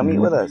 Come eat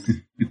with us.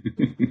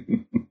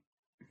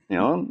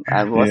 And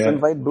let's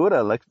invite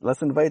Buddha.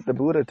 Let's invite the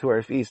Buddha to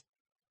our feast.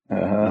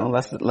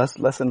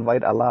 Let's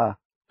invite Allah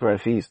to our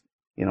feast.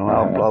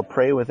 I'll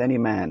pray with any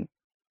man.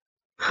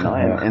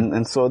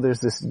 And so there's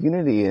this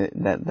unity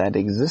that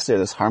exists there,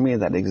 this harmony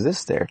that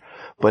exists there,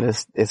 but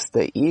it's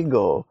the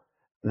ego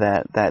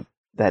that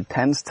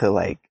tends to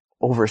like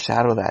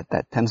overshadow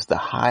that tends to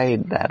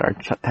hide that or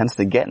tends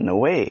to get in the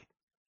way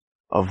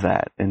of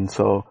that. And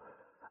so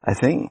I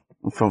think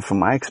from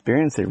my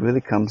experience, it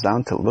really comes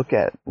down to look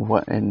at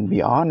what and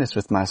be honest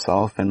with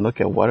myself and look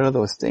at what are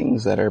those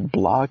things that are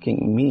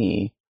blocking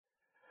me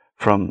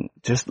from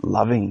just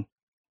loving.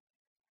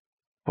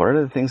 What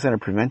are the things that are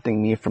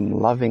preventing me from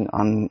loving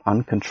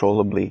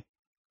uncontrollably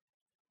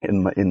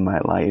in my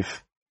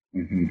life?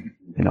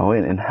 Mm-hmm.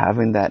 And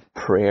having that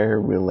prayer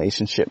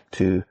relationship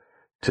to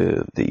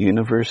the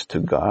universe, to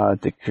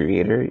God, the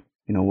Creator,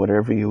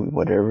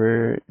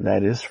 whatever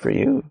that is for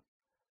you.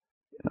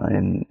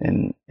 And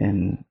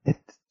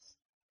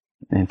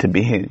to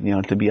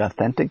be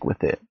authentic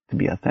with it,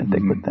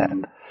 with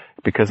that,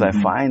 because I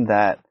find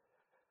that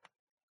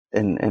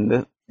in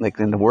the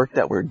work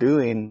that we're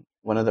doing,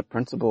 one of the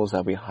principles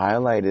that we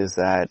highlight is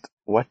that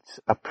what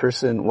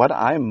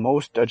I'm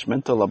most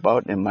judgmental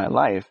about in my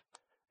life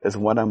is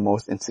what I'm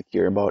most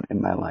insecure about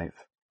in my life.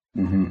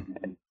 Mm-hmm.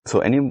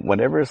 So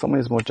whatever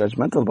somebody's most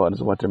judgmental about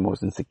is what they're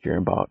most insecure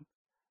about.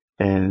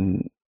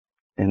 And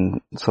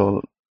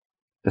so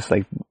it's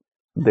like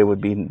there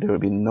would be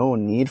no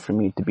need for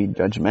me to be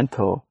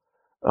judgmental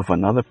of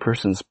another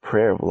person's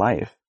prayer of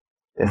life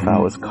if I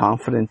was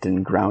confident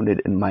and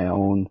grounded in my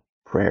own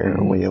prayer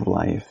way of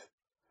life.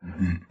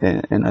 Mm-hmm.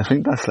 And I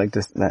think that's like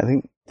this. I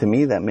think to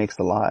me that makes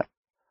a lot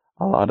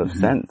of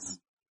sense.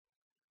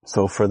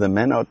 So for the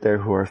men out there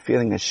who are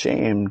feeling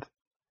ashamed,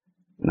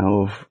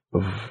 are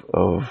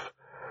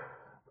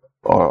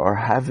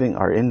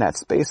in that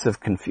space of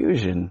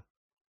confusion,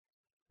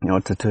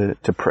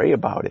 to pray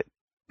about it.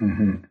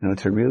 Mm-hmm.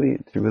 To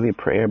really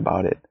pray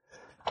about it.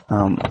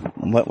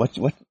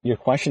 What your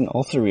question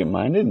also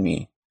reminded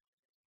me.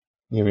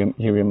 You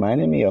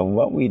reminded me of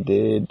what we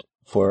did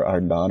for our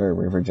daughter,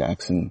 River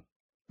Jackson.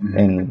 Mm-hmm.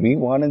 And we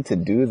wanted to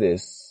do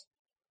this.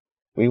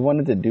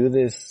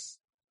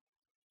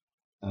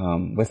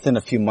 Within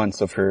a few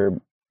months of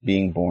her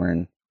being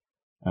born.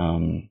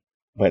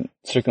 But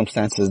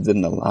circumstances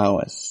didn't allow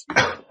us.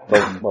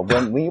 But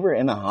when we were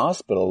in a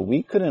hospital,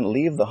 we couldn't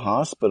leave the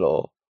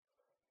hospital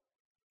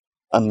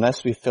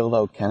unless we filled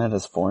out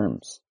Canada's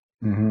forms,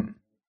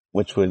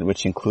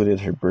 which included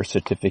her birth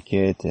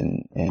certificate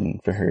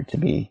and for her to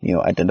be,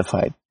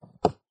 identified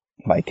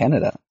by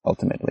Canada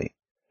ultimately.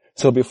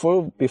 So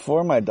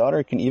before my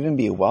daughter can even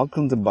be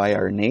welcomed by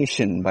our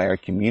nation, by our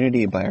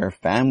community, by our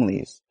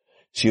families,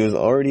 she was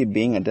already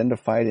being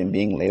identified and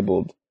being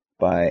labeled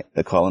by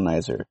the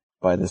colonizer,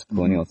 by this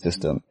colonial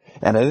system.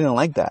 And I didn't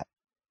like that.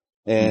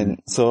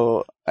 And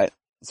so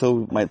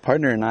my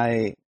partner and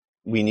I,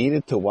 we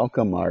needed to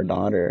welcome our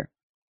daughter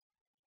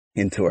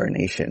into our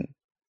nation.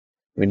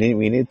 We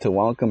need to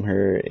welcome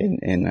her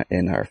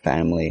in our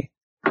family.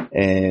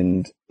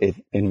 And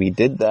we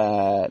did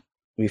that.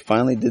 We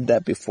finally did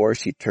that before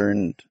she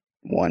turned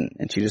 1,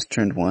 and she just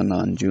turned 1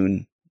 on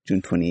June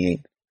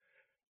 28th.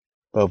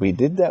 But we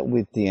did that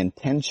with the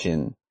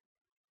intention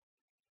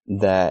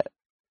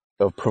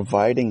of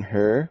providing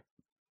her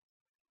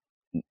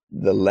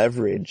the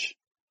leverage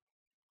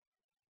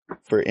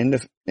for in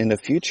the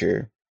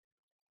future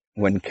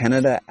when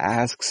Canada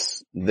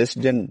asks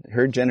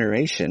her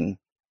generation,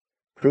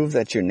 prove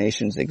that your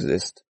nations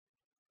exist.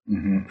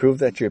 Mm-hmm. Prove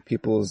that your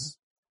peoples,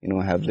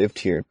 have lived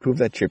here. Prove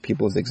that your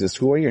peoples exist.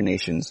 Who are your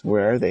nations?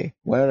 Where are they?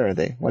 What are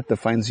they? What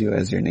defines you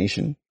as your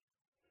nation?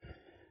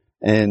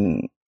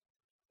 And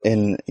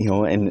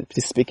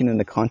just speaking in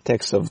the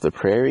context of the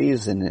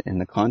prairies and in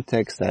the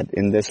context that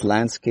in this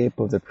landscape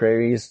of the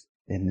prairies,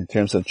 in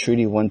terms of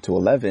Treaty 1 to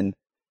 11,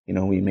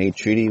 we made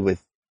treaty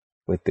with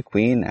the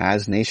Queen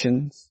as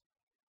nations.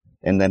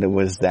 And that it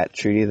was that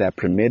treaty that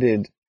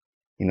permitted,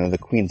 the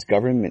Queen's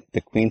government,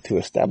 the Queen to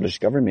establish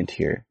government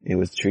here. It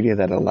was a treaty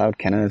that allowed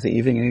Canada to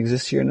even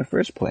exist here in the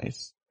first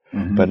place.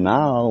 Mm-hmm. But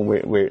now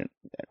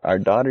our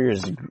daughter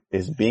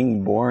is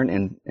being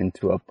born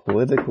into a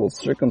political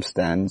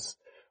circumstance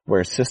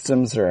where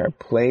systems are at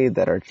play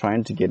that are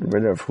trying to get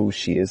rid of who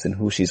she is and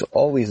who she's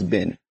always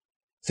been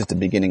since the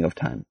beginning of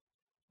time.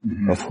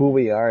 of who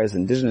we are as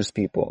Indigenous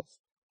peoples,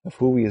 of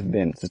who we have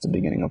been since the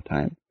beginning of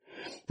time.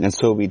 And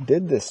so we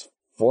did this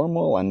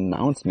formal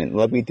announcement.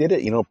 Like we did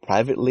it,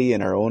 privately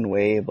in our own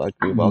way. Like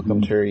we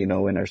welcomed her, in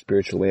our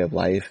spiritual way of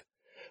life.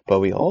 But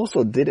we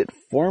also did it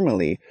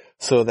formally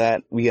so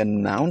that we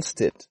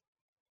announced it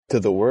to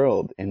the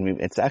world.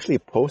 And it's actually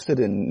posted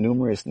in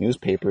numerous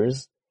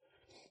newspapers.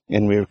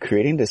 And we're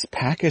creating this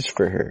package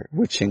for her,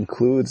 which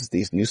includes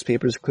these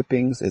newspapers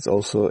clippings. It's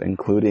also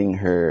including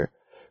her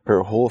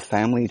whole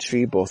family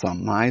tree, both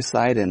on my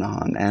side and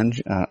on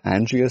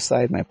Andrea's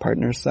side, my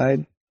partner's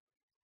side.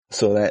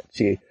 So that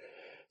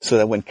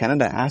when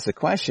Canada asks a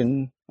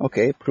question,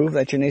 okay, prove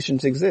that your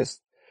nations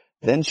exist.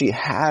 Then she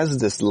has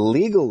this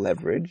legal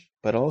leverage,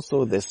 but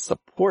also this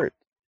support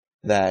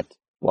that,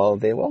 well,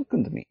 they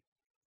welcomed me.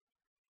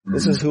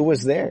 This is who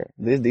was there.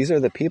 These are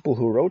the people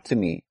who wrote to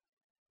me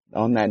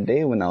on that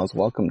day when I was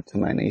welcomed to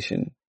my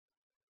nation.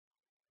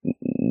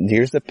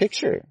 Here's the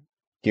picture.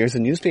 Here's the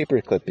newspaper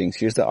clippings.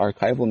 Here's the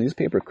archival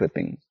newspaper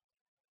clippings.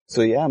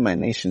 So yeah, my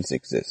nations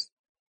exist.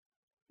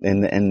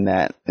 And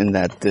that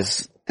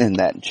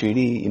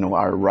treaty,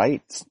 our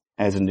rights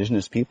as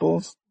Indigenous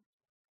peoples,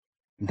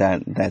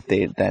 that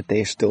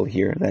they're still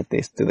here, that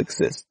they still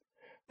exist,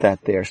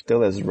 that they are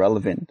still as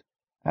relevant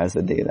as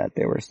the day that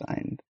they were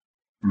signed.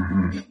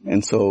 Mm-hmm.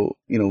 And so,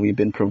 we've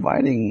been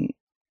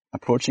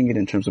approaching it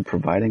in terms of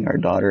providing our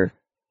daughter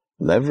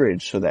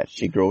leverage so that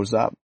she grows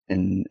up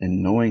and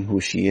knowing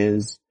who she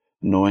is,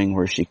 knowing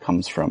where she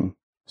comes from,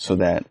 so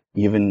that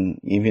even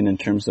in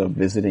terms of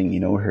visiting,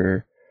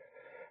 her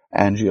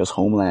Andrea's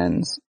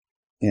homelands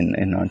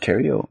in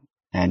Ontario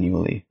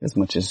annually as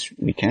much as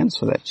we can,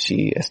 so that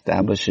she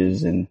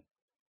establishes and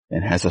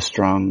has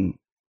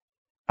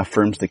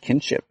affirms the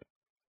kinship,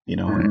 in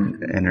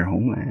her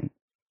homeland.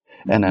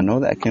 And I know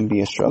that can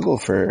be a struggle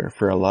for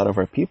a lot of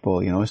our people,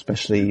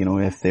 especially,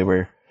 if they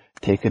were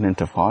taken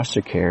into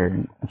foster care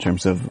in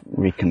terms of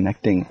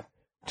reconnecting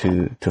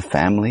to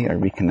family or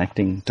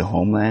reconnecting to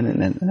homeland.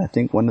 And I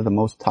think one of the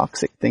most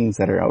toxic things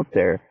that are out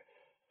there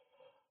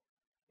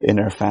in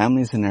our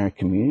families and our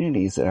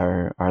communities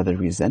are the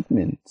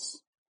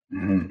resentments.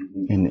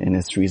 Mm-hmm. And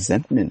it's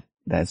resentment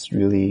that's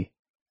really,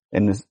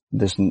 and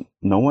there's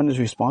no one is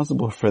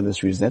responsible for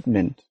this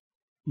resentment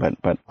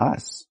but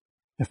us.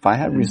 If I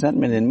have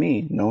resentment in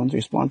me, no one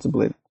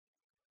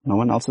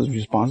else is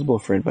responsible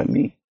for it but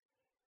me.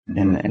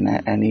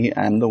 Mm-hmm.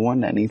 I'm the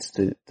one that needs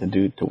to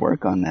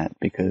work on that,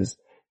 because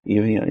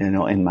even,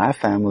 in my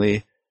family,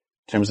 in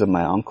terms of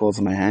my uncles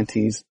and my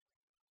aunties,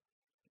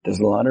 there's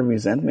a lot of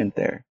resentment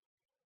there.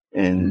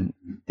 And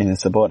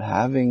it's about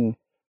having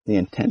the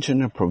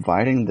intention of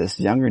providing this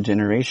younger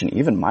generation,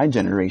 even my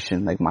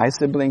generation, like my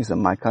siblings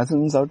and my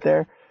cousins out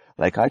there,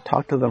 like I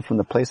talk to them from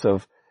the place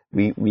of,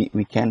 we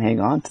can't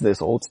hang on to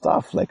this old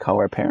stuff like how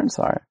our parents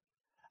are.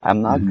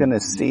 I'm not going to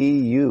see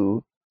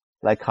you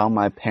like how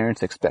my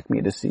parents expect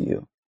me to see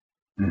you.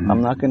 Mm-hmm.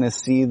 I'm not going to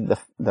see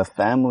the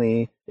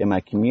family in my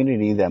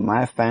community that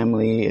my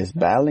family is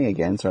battling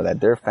against, or that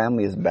their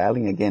family is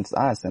battling against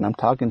us. And I'm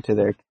talking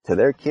to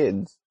their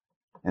kids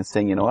and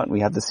saying, you know what, we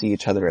have to see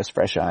each other as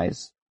fresh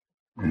eyes.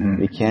 Mm-hmm.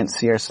 We can't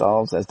see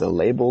ourselves as the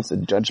labels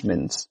and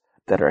judgments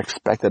that are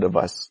expected of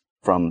us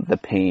from the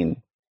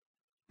pain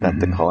that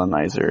the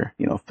colonizer,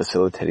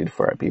 facilitated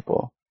for our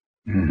people.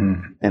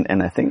 Mm-hmm.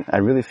 And I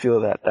really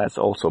feel that that's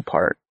also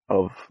part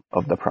of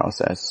the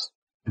process.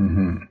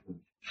 Mm-hmm.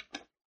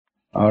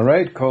 All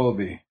right,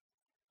 Colby.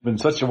 It's been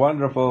such a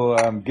wonderful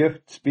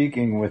gift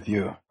speaking with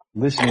you,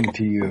 listening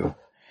to you.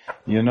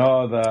 It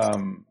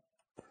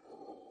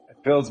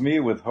fills me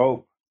with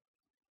hope.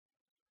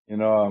 I'm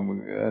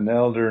an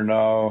elder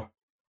now,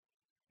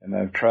 and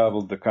I've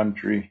traveled the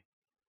country.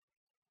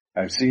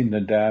 I've seen the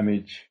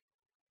damage,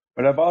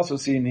 but I've also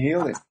seen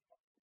healing.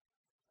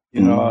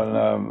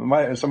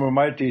 And some of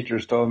my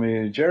teachers told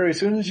me, Jerry, as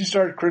soon as you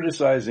start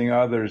criticizing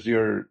others,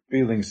 you're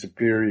feeling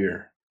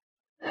superior.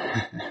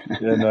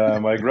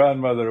 And my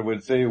grandmother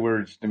would say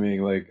words to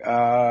me like,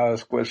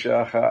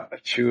 squashaha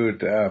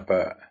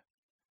chutapa.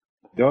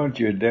 Don't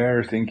you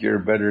dare think you're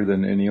better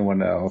than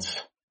anyone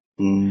else.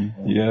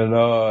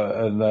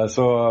 Mm-hmm.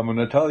 So I'm going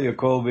to tell you,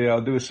 Colby,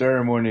 I'll do a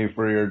ceremony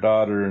for your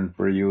daughter and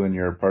for you and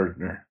your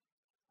partner.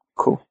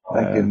 Cool.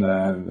 Thank you.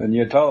 And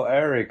you tell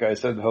Eric I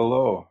said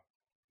hello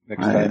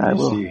next time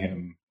you see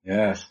him.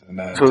 Yes.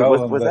 And so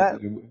tell him was that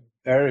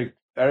Eric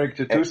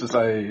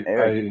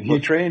Tutusas, he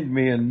trained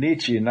me in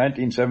Nietzsche in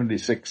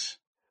 1976.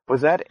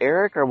 Was that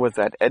Eric or was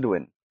that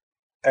Edwin?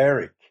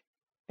 Eric,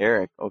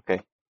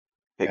 okay.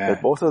 Yeah.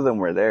 Both of them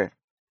were there.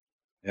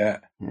 Yeah,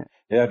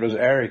 it was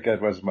Eric that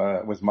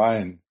was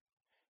mine.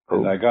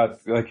 Cool. And I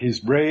got, like, his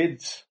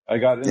braids, I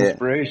got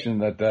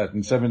inspiration at that.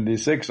 In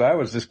 76, I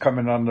was just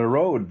coming on the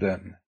road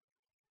then.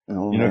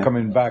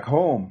 Coming back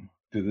home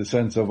to the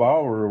sense of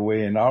our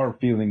way and our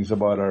feelings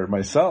about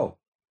myself.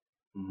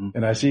 Mm-hmm.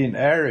 And I seen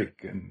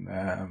Eric and,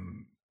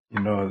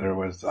 there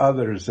was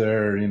others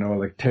there,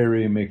 like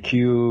Terry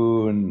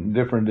McHugh and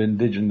different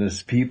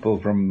Indigenous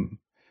people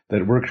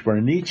that worked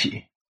for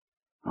Nietzsche.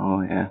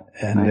 Oh, yeah.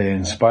 And they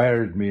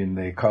inspired me and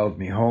they called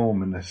me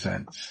home in a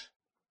sense.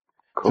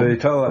 Cool. So you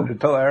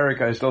tell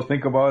Eric I still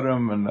think about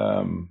him, and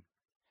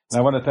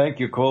I want to thank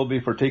you, Colby,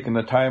 for taking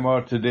the time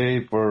out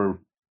today for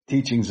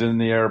Teachings in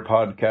the Air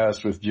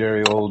podcast with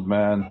Jerry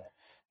Oldman.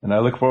 And I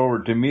look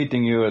forward to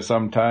meeting you at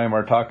some time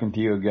or talking to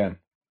you again.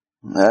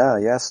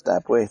 Yes,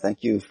 that way.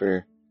 Thank you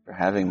for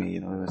having me.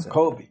 It was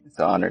Colby. It's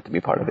an honor to be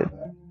part of it.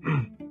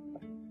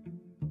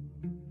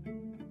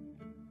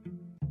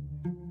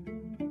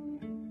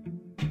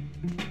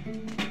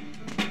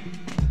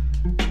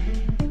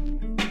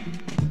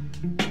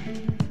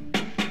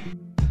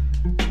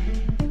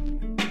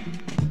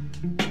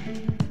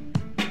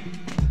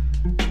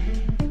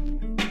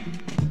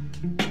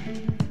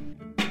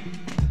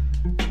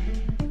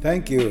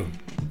 Thank you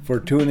for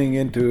tuning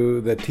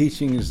into the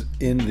Teachings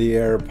in the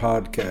Air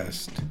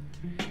podcast.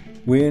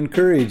 We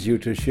encourage you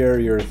to share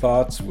your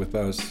thoughts with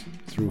us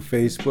through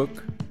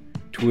Facebook,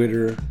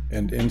 Twitter,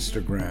 and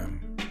Instagram.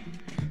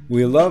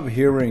 We love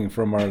hearing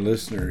from our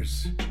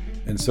listeners,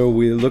 and so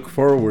we look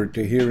forward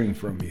to hearing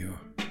from you.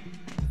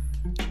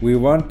 We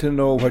want to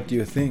know what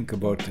you think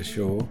about the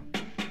show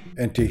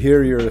and to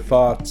hear your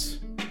thoughts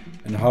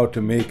on how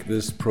to make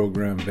this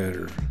program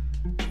better.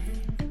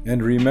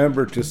 And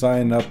remember to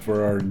sign up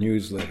for our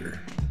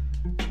newsletter.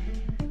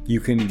 You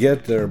can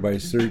get there by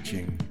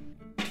searching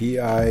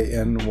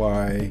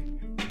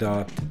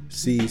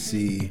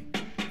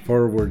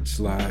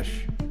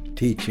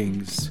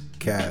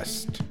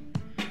tinyc.cc/teachingscast.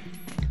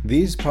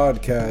 These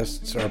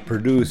podcasts are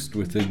produced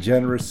with the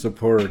generous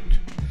support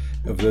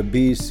of the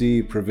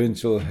BC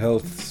Provincial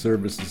Health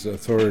Services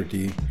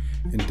Authority,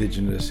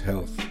 Indigenous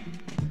Health,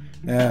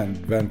 and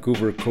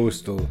Vancouver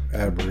Coastal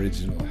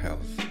Aboriginal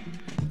Health.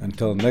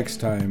 Until next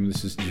time,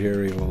 this is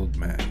Jerry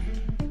Oldman.